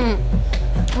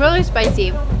 sweetheart. Really spicy.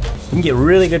 You can get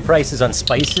really good prices on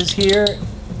spices here.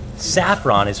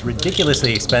 Saffron is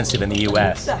ridiculously expensive in the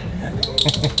US.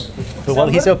 But while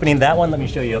he's opening that one, let me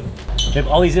show you. They have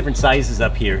all these different sizes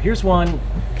up here. Here's one.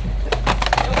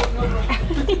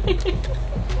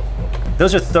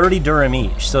 Those are 30 dirham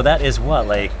each. So that is what,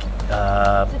 like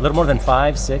a little more than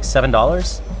 $5, $6,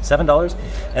 $7? $7.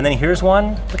 And then here's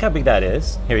one. Look how big that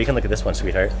is. Here, you can look at this one,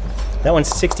 sweetheart. That one's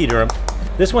 60 dirham.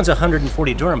 This one's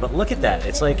 140 dirham, but look at that.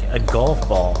 It's like a golf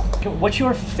ball. What's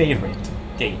your favorite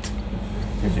date?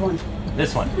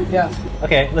 This one? Yeah.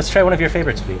 Okay, let's try one of your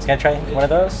favorites, please. Can I try one of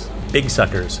those? Big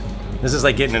suckers. This is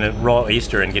like getting a raw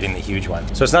oyster and getting the huge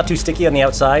one. So it's not too sticky on the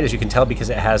outside, as you can tell,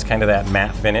 because it has kind of that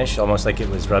matte finish, almost like it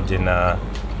was rubbed in, I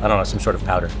don't know, some sort of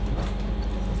powder.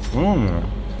 Mmm.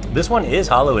 This one is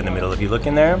hollow in the middle if you look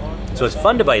in there. So it's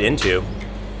fun to bite into,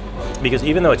 because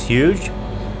even though it's huge,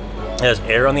 it has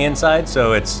air on the inside,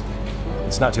 so it's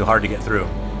not too hard to get through.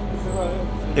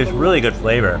 It's really good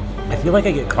flavor. I feel like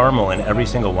I get caramel in every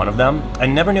single one of them. I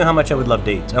never knew how much I would love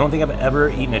dates. I don't think I've ever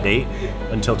eaten a date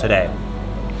until today,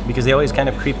 because they always kind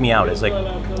of creep me out. It's like,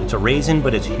 it's a raisin,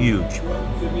 but it's huge.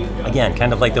 Again,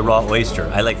 kind of like the raw oyster.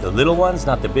 I like the little ones,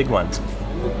 not the big ones.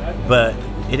 But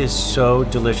it is so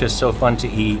delicious, so fun to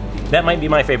eat. That might be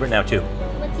my favorite now too.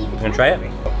 You gonna try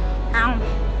it?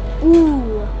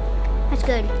 Ooh, that's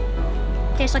good.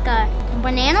 Tastes like a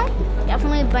banana,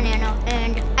 definitely a banana,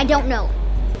 and I don't know.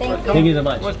 Thank you so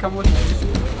much. What's come with it?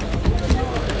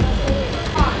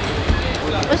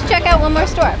 Let's check out one more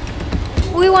store.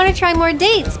 We want to try more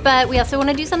dates, but we also want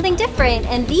to do something different.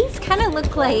 And these kind of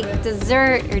look like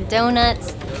dessert or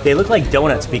donuts. They look like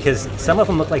donuts because some of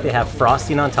them look like they have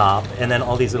frosting on top and then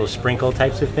all these little sprinkle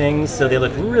types of things. So they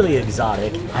look really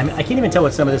exotic. I can't even tell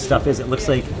what some of this stuff is. It looks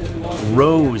like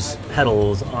rose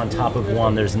petals on top of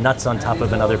one. There's nuts on top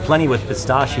of another, plenty with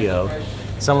pistachio.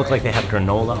 Some look like they have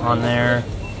granola on there.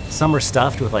 Some are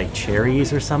stuffed with like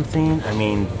cherries or something. I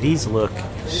mean, these look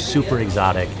super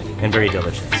exotic and very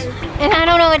delicious. And I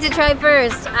don't know what to try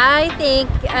first. I think,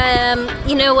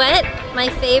 you know what? My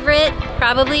favorite,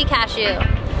 probably cashew.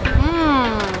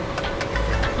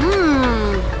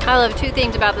 I love two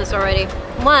things about this already.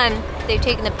 One, they've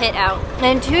taken the pit out.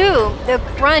 And two, the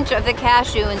crunch of the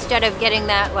cashew instead of getting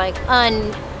that like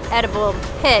unedible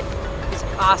pit is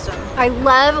awesome. I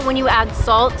love when you add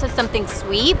salt to something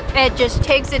sweet. It just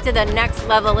takes it to the next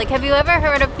level. Like, have you ever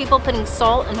heard of people putting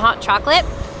salt in hot chocolate?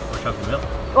 Or chocolate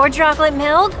milk. Or chocolate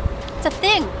milk? It's a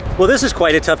thing. Well, this is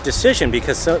quite a tough decision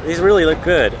because these really look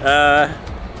good.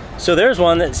 So there's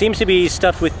one that seems to be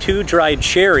stuffed with 2 dried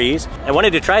cherries. I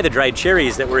wanted to try the dried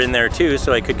cherries that were in there too,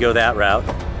 so I could go that route.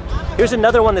 Here's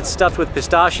another one that's stuffed with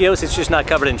pistachios. It's just not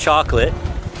covered in chocolate.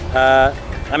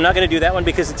 I'm not gonna do that one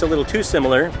because it's a little too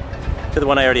similar to the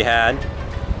one I already had.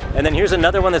 And then here's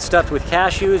another one that's stuffed with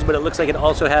cashews, but it looks like it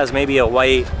also has maybe a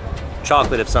white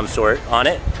chocolate of some sort on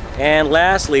it. And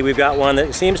lastly, we've got one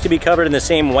that seems to be covered in the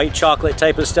same white chocolate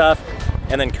type of stuff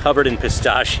and then covered in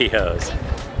pistachios.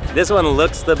 This one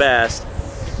looks the best,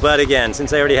 but again,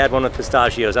 since I already had one with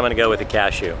pistachios, I'm gonna go with the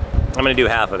cashew. I'm gonna do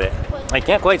half of it. I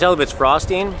can't quite tell if it's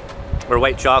frosting or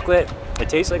white chocolate. It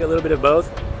tastes like a little bit of both.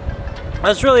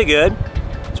 That's really good.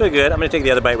 It's really good. I'm gonna take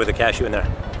the other bite with the cashew in there.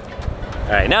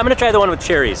 All right, now I'm gonna try the one with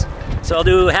cherries. So I'll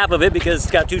do half of it because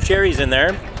it's got 2 cherries in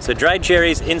there. So dried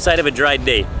cherries inside of a dried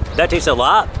date. That tastes a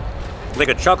lot like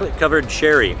a chocolate covered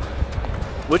cherry,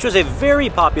 which was a very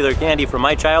popular candy from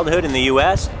my childhood in the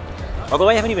US. Although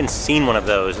I haven't even seen one of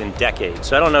those in decades,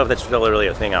 so I don't know if that's still really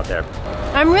a thing out there.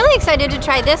 I'm really excited to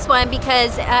try this one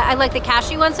because I like the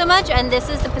cashew one so much, and this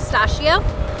is the pistachio.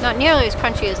 Not nearly as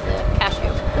crunchy as the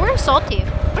cashew, or salty.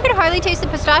 I can hardly taste the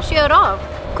pistachio at all.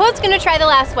 Cole's gonna try the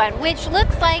last one, which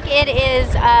looks like it is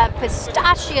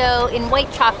pistachio in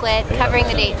white chocolate covering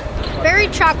the date. Very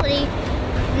chocolatey,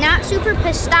 not super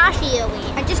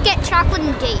pistachio-y. I just get chocolate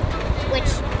and date, which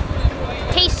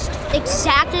tastes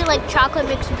exactly like chocolate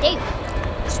mixed with date.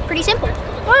 It's pretty simple.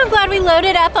 Well, I'm glad we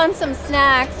loaded up on some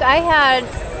snacks. I had,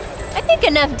 I think,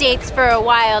 enough dates for a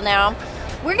while now.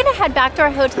 We're gonna head back to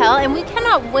our hotel and we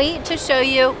cannot wait to show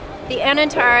you the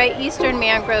Ainee Eastern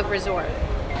Mangrove Resort.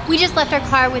 We just left our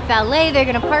car with valet. They're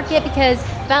gonna park it because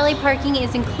valet parking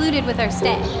is included with our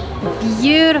stay.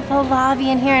 Beautiful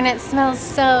lobby in here and it smells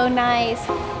so nice.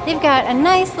 They've got a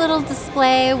nice little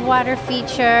display water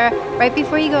feature. Right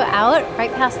before you go out,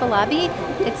 right past the lobby,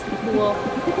 it's the pool.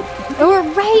 And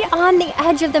we're right on the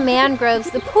edge of the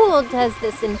mangroves. The pool does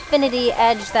this infinity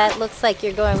edge that looks like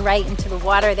you're going right into the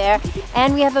water there.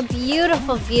 And we have a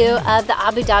beautiful view of the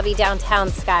Abu Dhabi downtown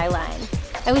skyline.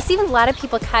 And we see a lot of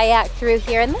people kayak through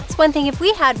here, and that's one thing, if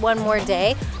we had one more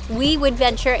day, we would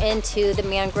venture into the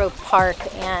mangrove park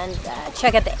and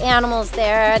check out the animals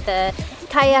there, the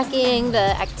kayaking,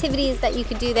 the activities that you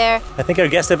could do there. I think our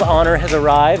guest of honor has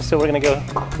arrived, so we're gonna go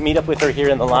meet up with her here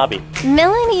in the lobby.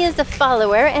 Melanie is a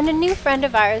follower and a new friend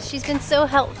of ours. She's been so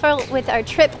helpful with our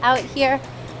trip out here.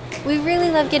 We really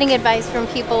love getting advice from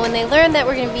people when they learn that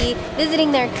we're going to be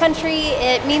visiting their country.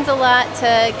 It means a lot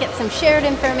to get some shared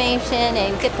information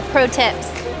and get the pro tips.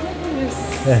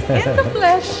 In the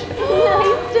flesh.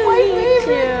 Nice to meet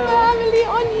you. Family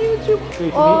on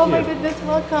YouTube. Oh my goodness,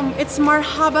 welcome. It's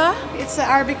marhaba. It's the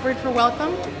Arabic word for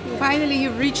welcome. Finally,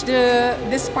 you've reached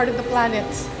this part of the planet.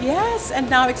 Yes, and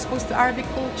now exposed to Arabic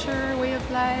culture, way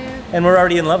of life. And we're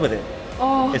already in love with it.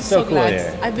 Oh, it's so cool glad.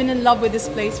 here. I've been in love with this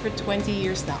place for 20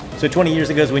 years now. So 20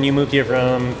 years ago is when you moved here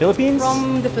from Philippines?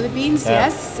 From the Philippines,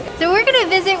 yes. So we're gonna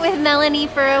visit with Melanie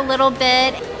for a little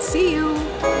bit. See you.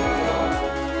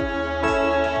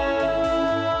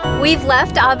 We've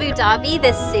left Abu Dhabi,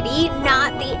 the city,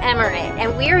 not the emirate,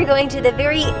 and we are going to the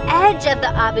very edge of the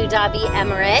Abu Dhabi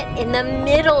Emirate in the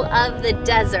middle of the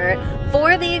desert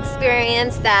for the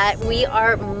experience that we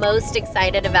are most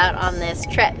excited about on this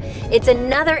trip. It's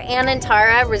another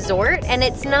Anantara resort, and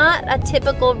it's not a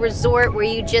typical resort where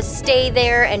you just stay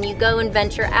there and you go and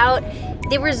venture out.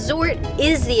 The resort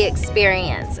is the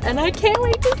experience, and I can't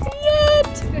wait to see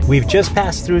it! We've just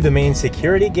passed through the main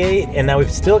security gate, and now we've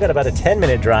still got about a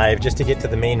 10-minute drive just to get to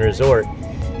the main resort.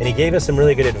 And he gave us some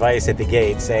really good advice at the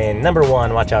gate, saying, number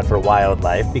one, watch out for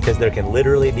wildlife, because there can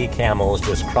literally be camels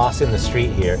just crossing the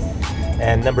street here.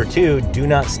 And number two, do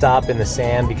not stop in the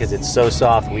sand because it's so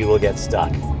soft we will get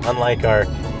stuck. Unlike our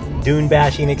dune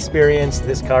bashing experience,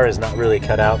 this car is not really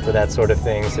cut out for that sort of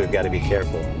thing, so we've got to be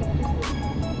careful.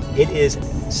 It is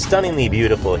stunningly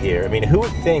beautiful here. I mean, who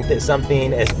would think that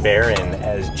something as barren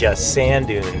as just sand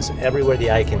dunes everywhere the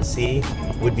eye can see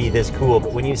would be this cool?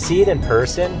 But when you see it in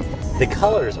person, the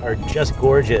colors are just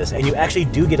gorgeous, and you actually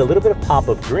do get a little bit of pop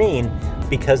of green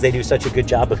because they do such a good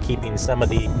job of keeping some of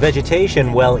the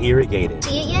vegetation well irrigated.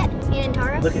 See it yet,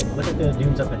 Anantara? Look at the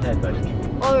dunes up ahead, buddy.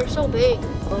 Oh, they're so big.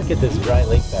 Look at this dry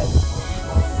lake bed.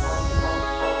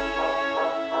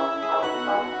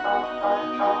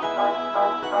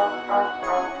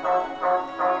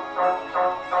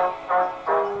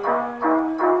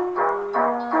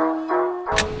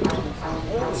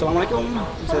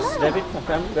 Assalamualaikum. This is David, my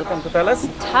friend. Welcome to Palace.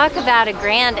 Talk about a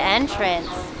grand entrance.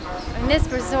 And this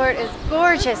resort is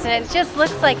gorgeous, and it just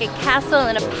looks like a castle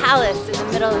and a palace in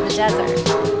the middle of the desert.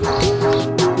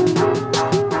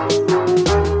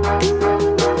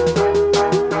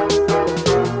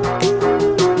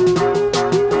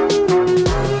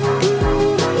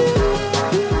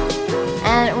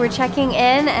 And we're checking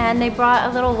in, and they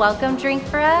brought a little welcome drink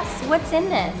for us. What's in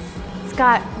this? It's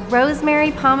got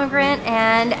rosemary, pomegranate,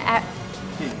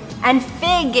 and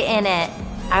fig in it.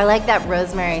 I like that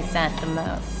rosemary scent the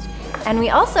most. And we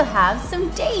also have some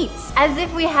dates, as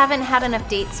if we haven't had enough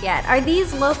dates yet. Are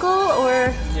these local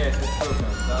or? Yes, it's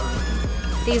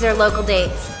local. These are local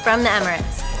dates from the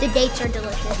Emirates. The dates are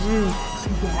delicious.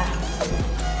 Yeah.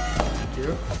 Thank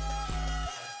you.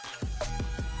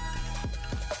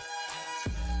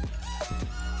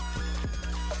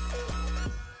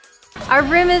 Our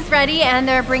room is ready, and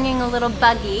they're bringing a little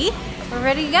buggy. We're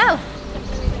ready to go.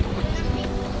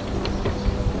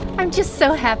 I'm just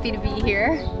so happy to be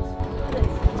here.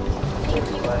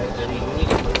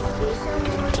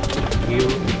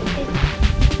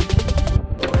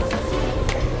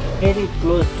 Very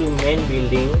close to main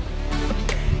building.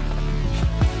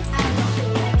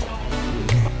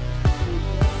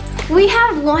 We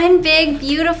have one big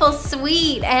beautiful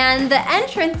suite, and the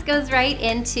entrance goes right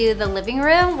into the living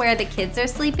room where the kids are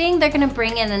sleeping. They're gonna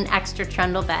bring in an extra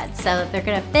trundle bed, so they're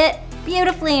gonna fit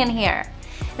beautifully in here.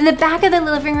 In the back of the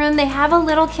living room, they have a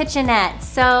little kitchenette.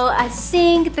 So a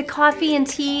sink, the coffee and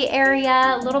tea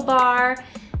area, a little bar,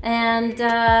 and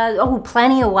oh,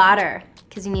 plenty of water,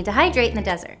 because you need to hydrate in the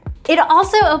desert. It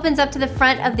also opens up to the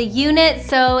front of the unit,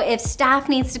 so if staff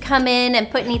needs to come in and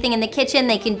put anything in the kitchen,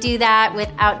 they can do that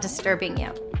without disturbing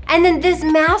you. And then this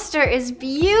master is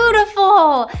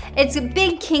beautiful. It's a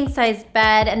big king-size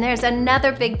bed, and there's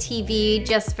another big TV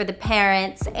just for the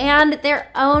parents, and their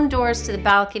own doors to the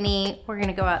balcony. We're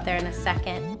gonna go out there in a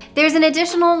second. There's an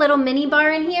additional little mini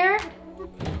bar in here.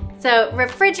 So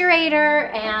refrigerator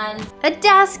and a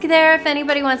desk there if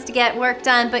anybody wants to get work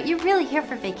done, but you're really here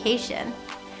for vacation.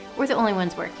 We're the only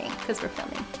ones working because we're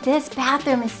filming. This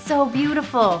bathroom is so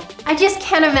beautiful. I just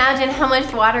can't imagine how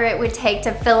much water it would take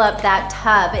to fill up that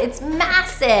tub. It's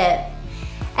massive.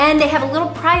 And they have a little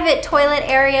private toilet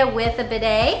area with a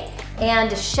bidet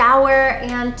and a shower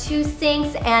and 2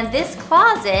 sinks, and this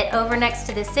closet over next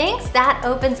to the sinks, that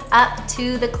opens up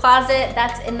to the closet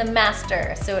that's in the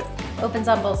master, so it opens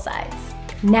on both sides.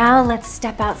 Now let's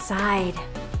step outside.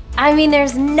 I mean,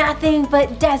 there's nothing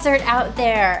but desert out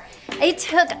there. It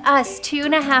took us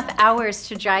 2.5 hours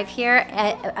to drive here,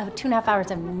 2.5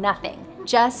 hours of nothing.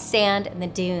 Just sand and the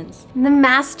dunes. And the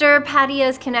master patio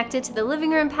is connected to the living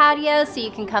room patio, so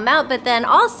you can come out, but then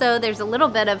also there's a little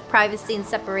bit of privacy and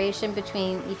separation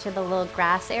between each of the little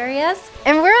grass areas.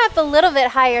 And we're up a little bit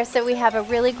higher, so we have a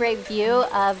really great view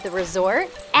of the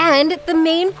resort. And the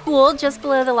main pool just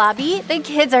below the lobby, the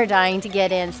kids are dying to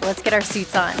get in, so let's get our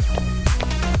suits on.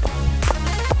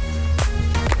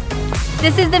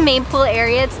 This is the main pool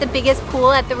area. It's the biggest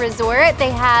pool at the resort.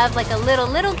 They have like a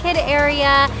little kid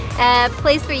area, a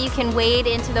place where you can wade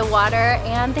into the water,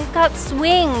 and they've got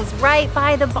swings right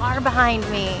by the bar behind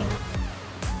me.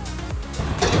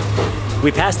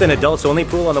 We passed an adults only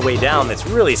pool on the way down that's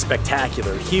really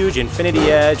spectacular. Huge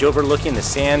infinity edge overlooking the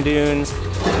sand dunes,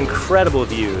 incredible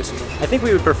views. I think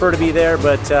we would prefer to be there,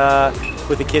 but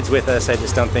with the kids with us, I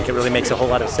just don't think it really makes a whole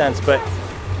lot of sense. But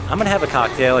I'm gonna have a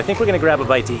cocktail. I think we're gonna grab a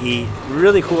bite to eat,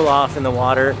 really cool off in the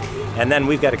water, and then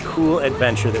we've got a cool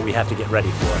adventure that we have to get ready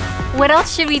for. What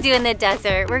else should we do in the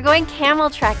desert? We're going camel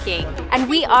trekking, and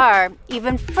we are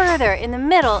even further in the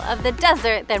middle of the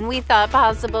desert than we thought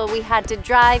possible. We had to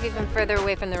drive even further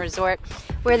away from the resort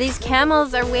where these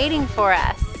camels are waiting for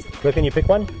us. So can you pick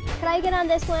one? Can I get on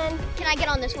this one? Can I get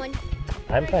on this one?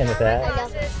 I'm fine with that.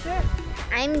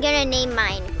 I'm gonna name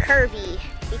mine Curvy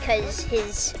because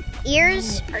his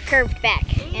ears are curved back,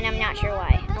 and I'm not sure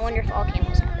why. I wonder if all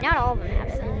camels have it. Not all of them have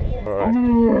it.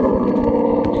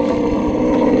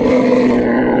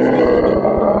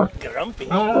 Grumpy.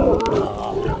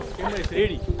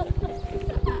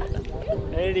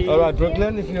 Ready. All right,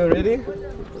 Brooklyn, if you're ready.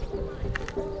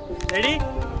 Ready? There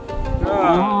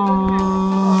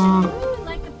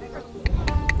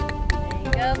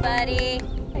you go, buddy.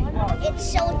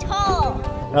 It's so tall.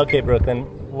 Okay, Brooklyn,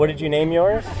 what did you name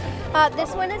yours?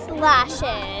 This one is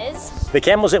Lashes. The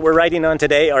camels that we're riding on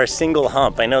today are single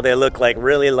hump. I know they look like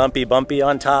really lumpy bumpy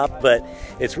on top, but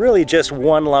it's really just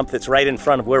one lump that's right in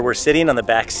front of where we're sitting on the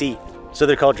back seat. So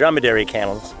they're called dromedary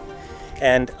camels.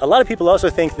 And a lot of people also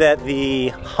think that the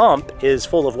hump is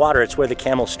full of water. It's where the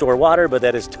camels store water, but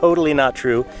that is totally not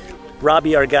true.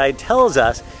 Robbie, our guide, tells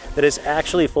us that it's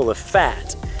actually full of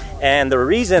fat. And the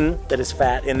reason that it's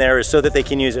fat in there is so that they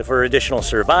can use it for additional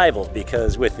survival,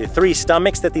 because with the 3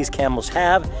 stomachs that these camels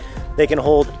have, they can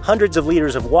hold hundreds of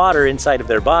liters of water inside of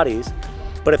their bodies.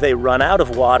 But if they run out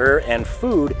of water and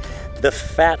food, the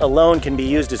fat alone can be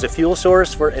used as a fuel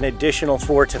source for an additional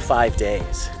 4 to 5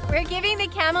 days. We're giving the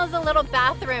camels a little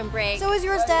bathroom break. So is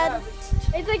yours, Dad?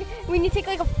 It's like when you take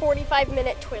like a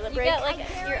 45-minute toilet break. You got like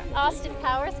your Austin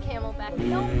Powers camel back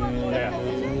there.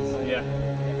 Yeah.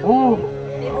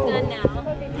 It's done now.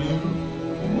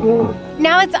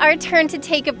 Now it's our turn to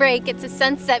take a break. It's a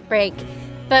sunset break,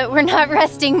 but we're not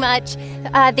resting much.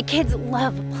 The kids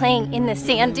love playing in the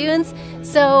sand dunes,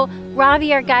 so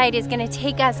Robbie, our guide, is gonna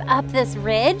take us up this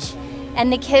ridge,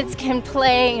 and the kids can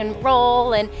play and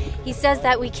roll, and he says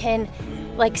that we can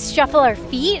like shuffle our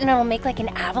feet and it'll make like an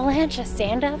avalanche, a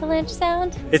sand avalanche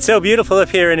sound. It's so beautiful up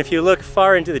here, and if you look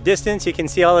far into the distance, you can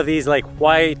see all of these like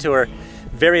white or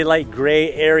very light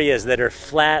gray areas that are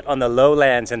flat on the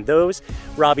lowlands, and those,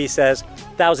 Robbie says,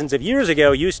 thousands of years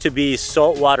ago used to be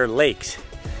saltwater lakes.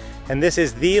 And this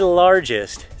is the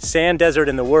largest sand desert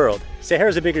in the world.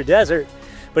 Sahara's a bigger desert,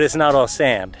 but it's not all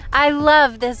sand. I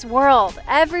love this world.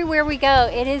 Everywhere we go,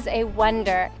 it is a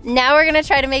wonder. Now we're gonna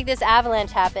try to make this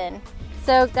avalanche happen.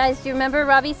 So guys, do you remember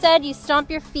Robbie said you stomp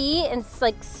your feet and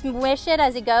like swish it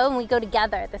as you go, and we go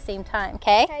together at the same time,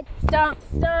 okay? Okay. Stomp,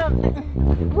 stomp.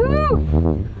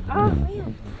 Woo! Oh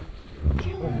man.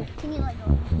 Can you let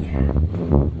go? Yeah.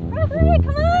 Robbie,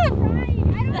 come on! I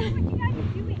don't know what you guys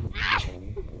are doing. Ah!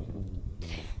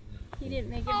 You didn't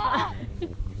make it fun.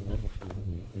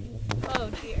 Oh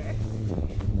dear.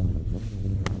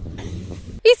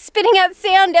 He's spitting out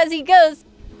sand as he goes.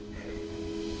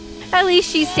 At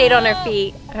least she stayed on her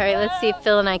feet. All right, let's see if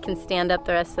Phil and I can stand up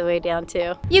the rest of the way down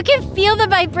too. You can feel the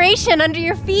vibration under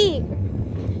your feet.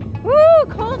 Woo,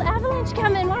 cold avalanche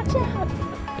coming, watch out.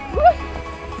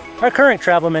 Woo. Our current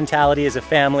travel mentality as a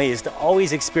family is to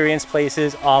always experience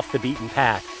places off the beaten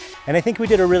path. And I think we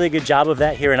did a really good job of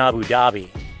that here in Abu Dhabi.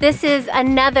 This is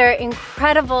another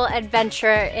incredible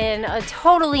adventure in a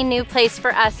totally new place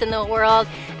for us in the world,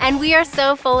 and we are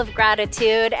so full of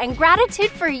gratitude, and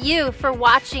gratitude for you for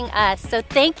watching us. So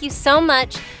thank you so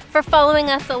much for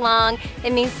following us along.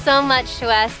 It means so much to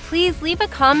us. Please leave a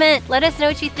comment, let us know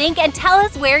what you think, and tell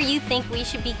us where you think we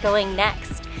should be going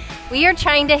next. We are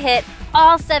trying to hit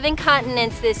all 7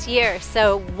 continents this year,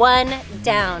 so 1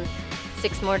 down,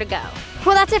 6 more to go.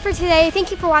 Well, that's it for today.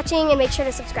 Thank you for watching, and make sure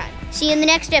to subscribe. See you in the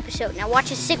next episode. Now watch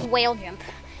a sick whale jump.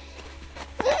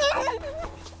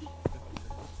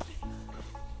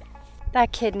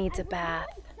 That kid needs a bath.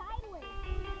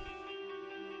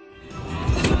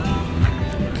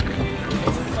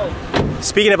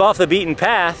 Speaking of off the beaten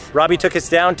path, Robbie took us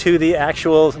down to the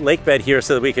actual lake bed here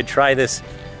so that we could try this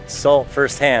salt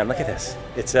firsthand. Look at this.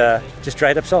 It's just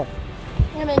dried up salt.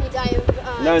 I'm gonna die of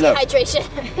dehydration.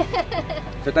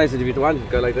 Sometimes if you want, you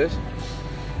go like this,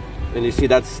 and you see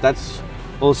that's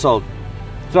all salt.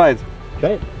 Try it. Try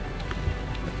it.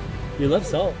 You love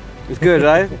salt. It's good,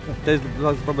 right? Tastes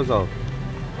like proper salt.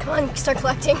 Come on, start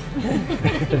collecting.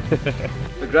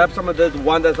 So grab some of this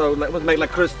one that's was made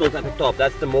like crystals at the top.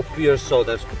 That's the more pure salt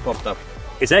that's popped up.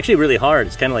 It's actually really hard.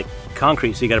 It's kind of like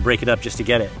concrete, so you got to break it up just to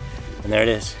get it. And there it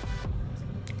is.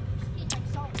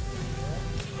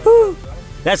 Whew.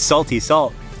 That's salty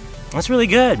salt. That's really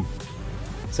good.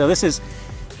 So this is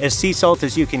as sea salt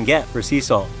as you can get for sea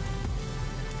salt.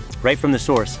 Right from the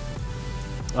source.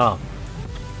 Oh,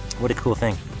 what a cool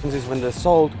thing. This is when the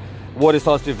salt water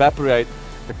starts to evaporate,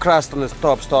 the crust on the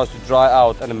top starts to dry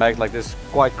out and it makes like this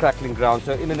quite crackling ground.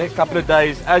 So in the next couple of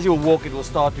days, as you walk, it will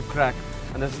start to crack.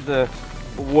 And this is the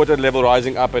water level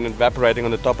rising up and evaporating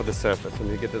on the top of the surface. And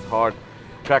you get this hard,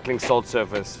 crackling salt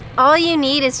surface. All you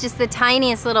need is just the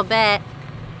tiniest little bit.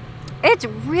 It's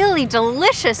really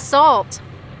delicious salt.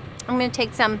 I'm gonna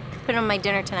take some, put it on my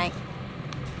dinner tonight.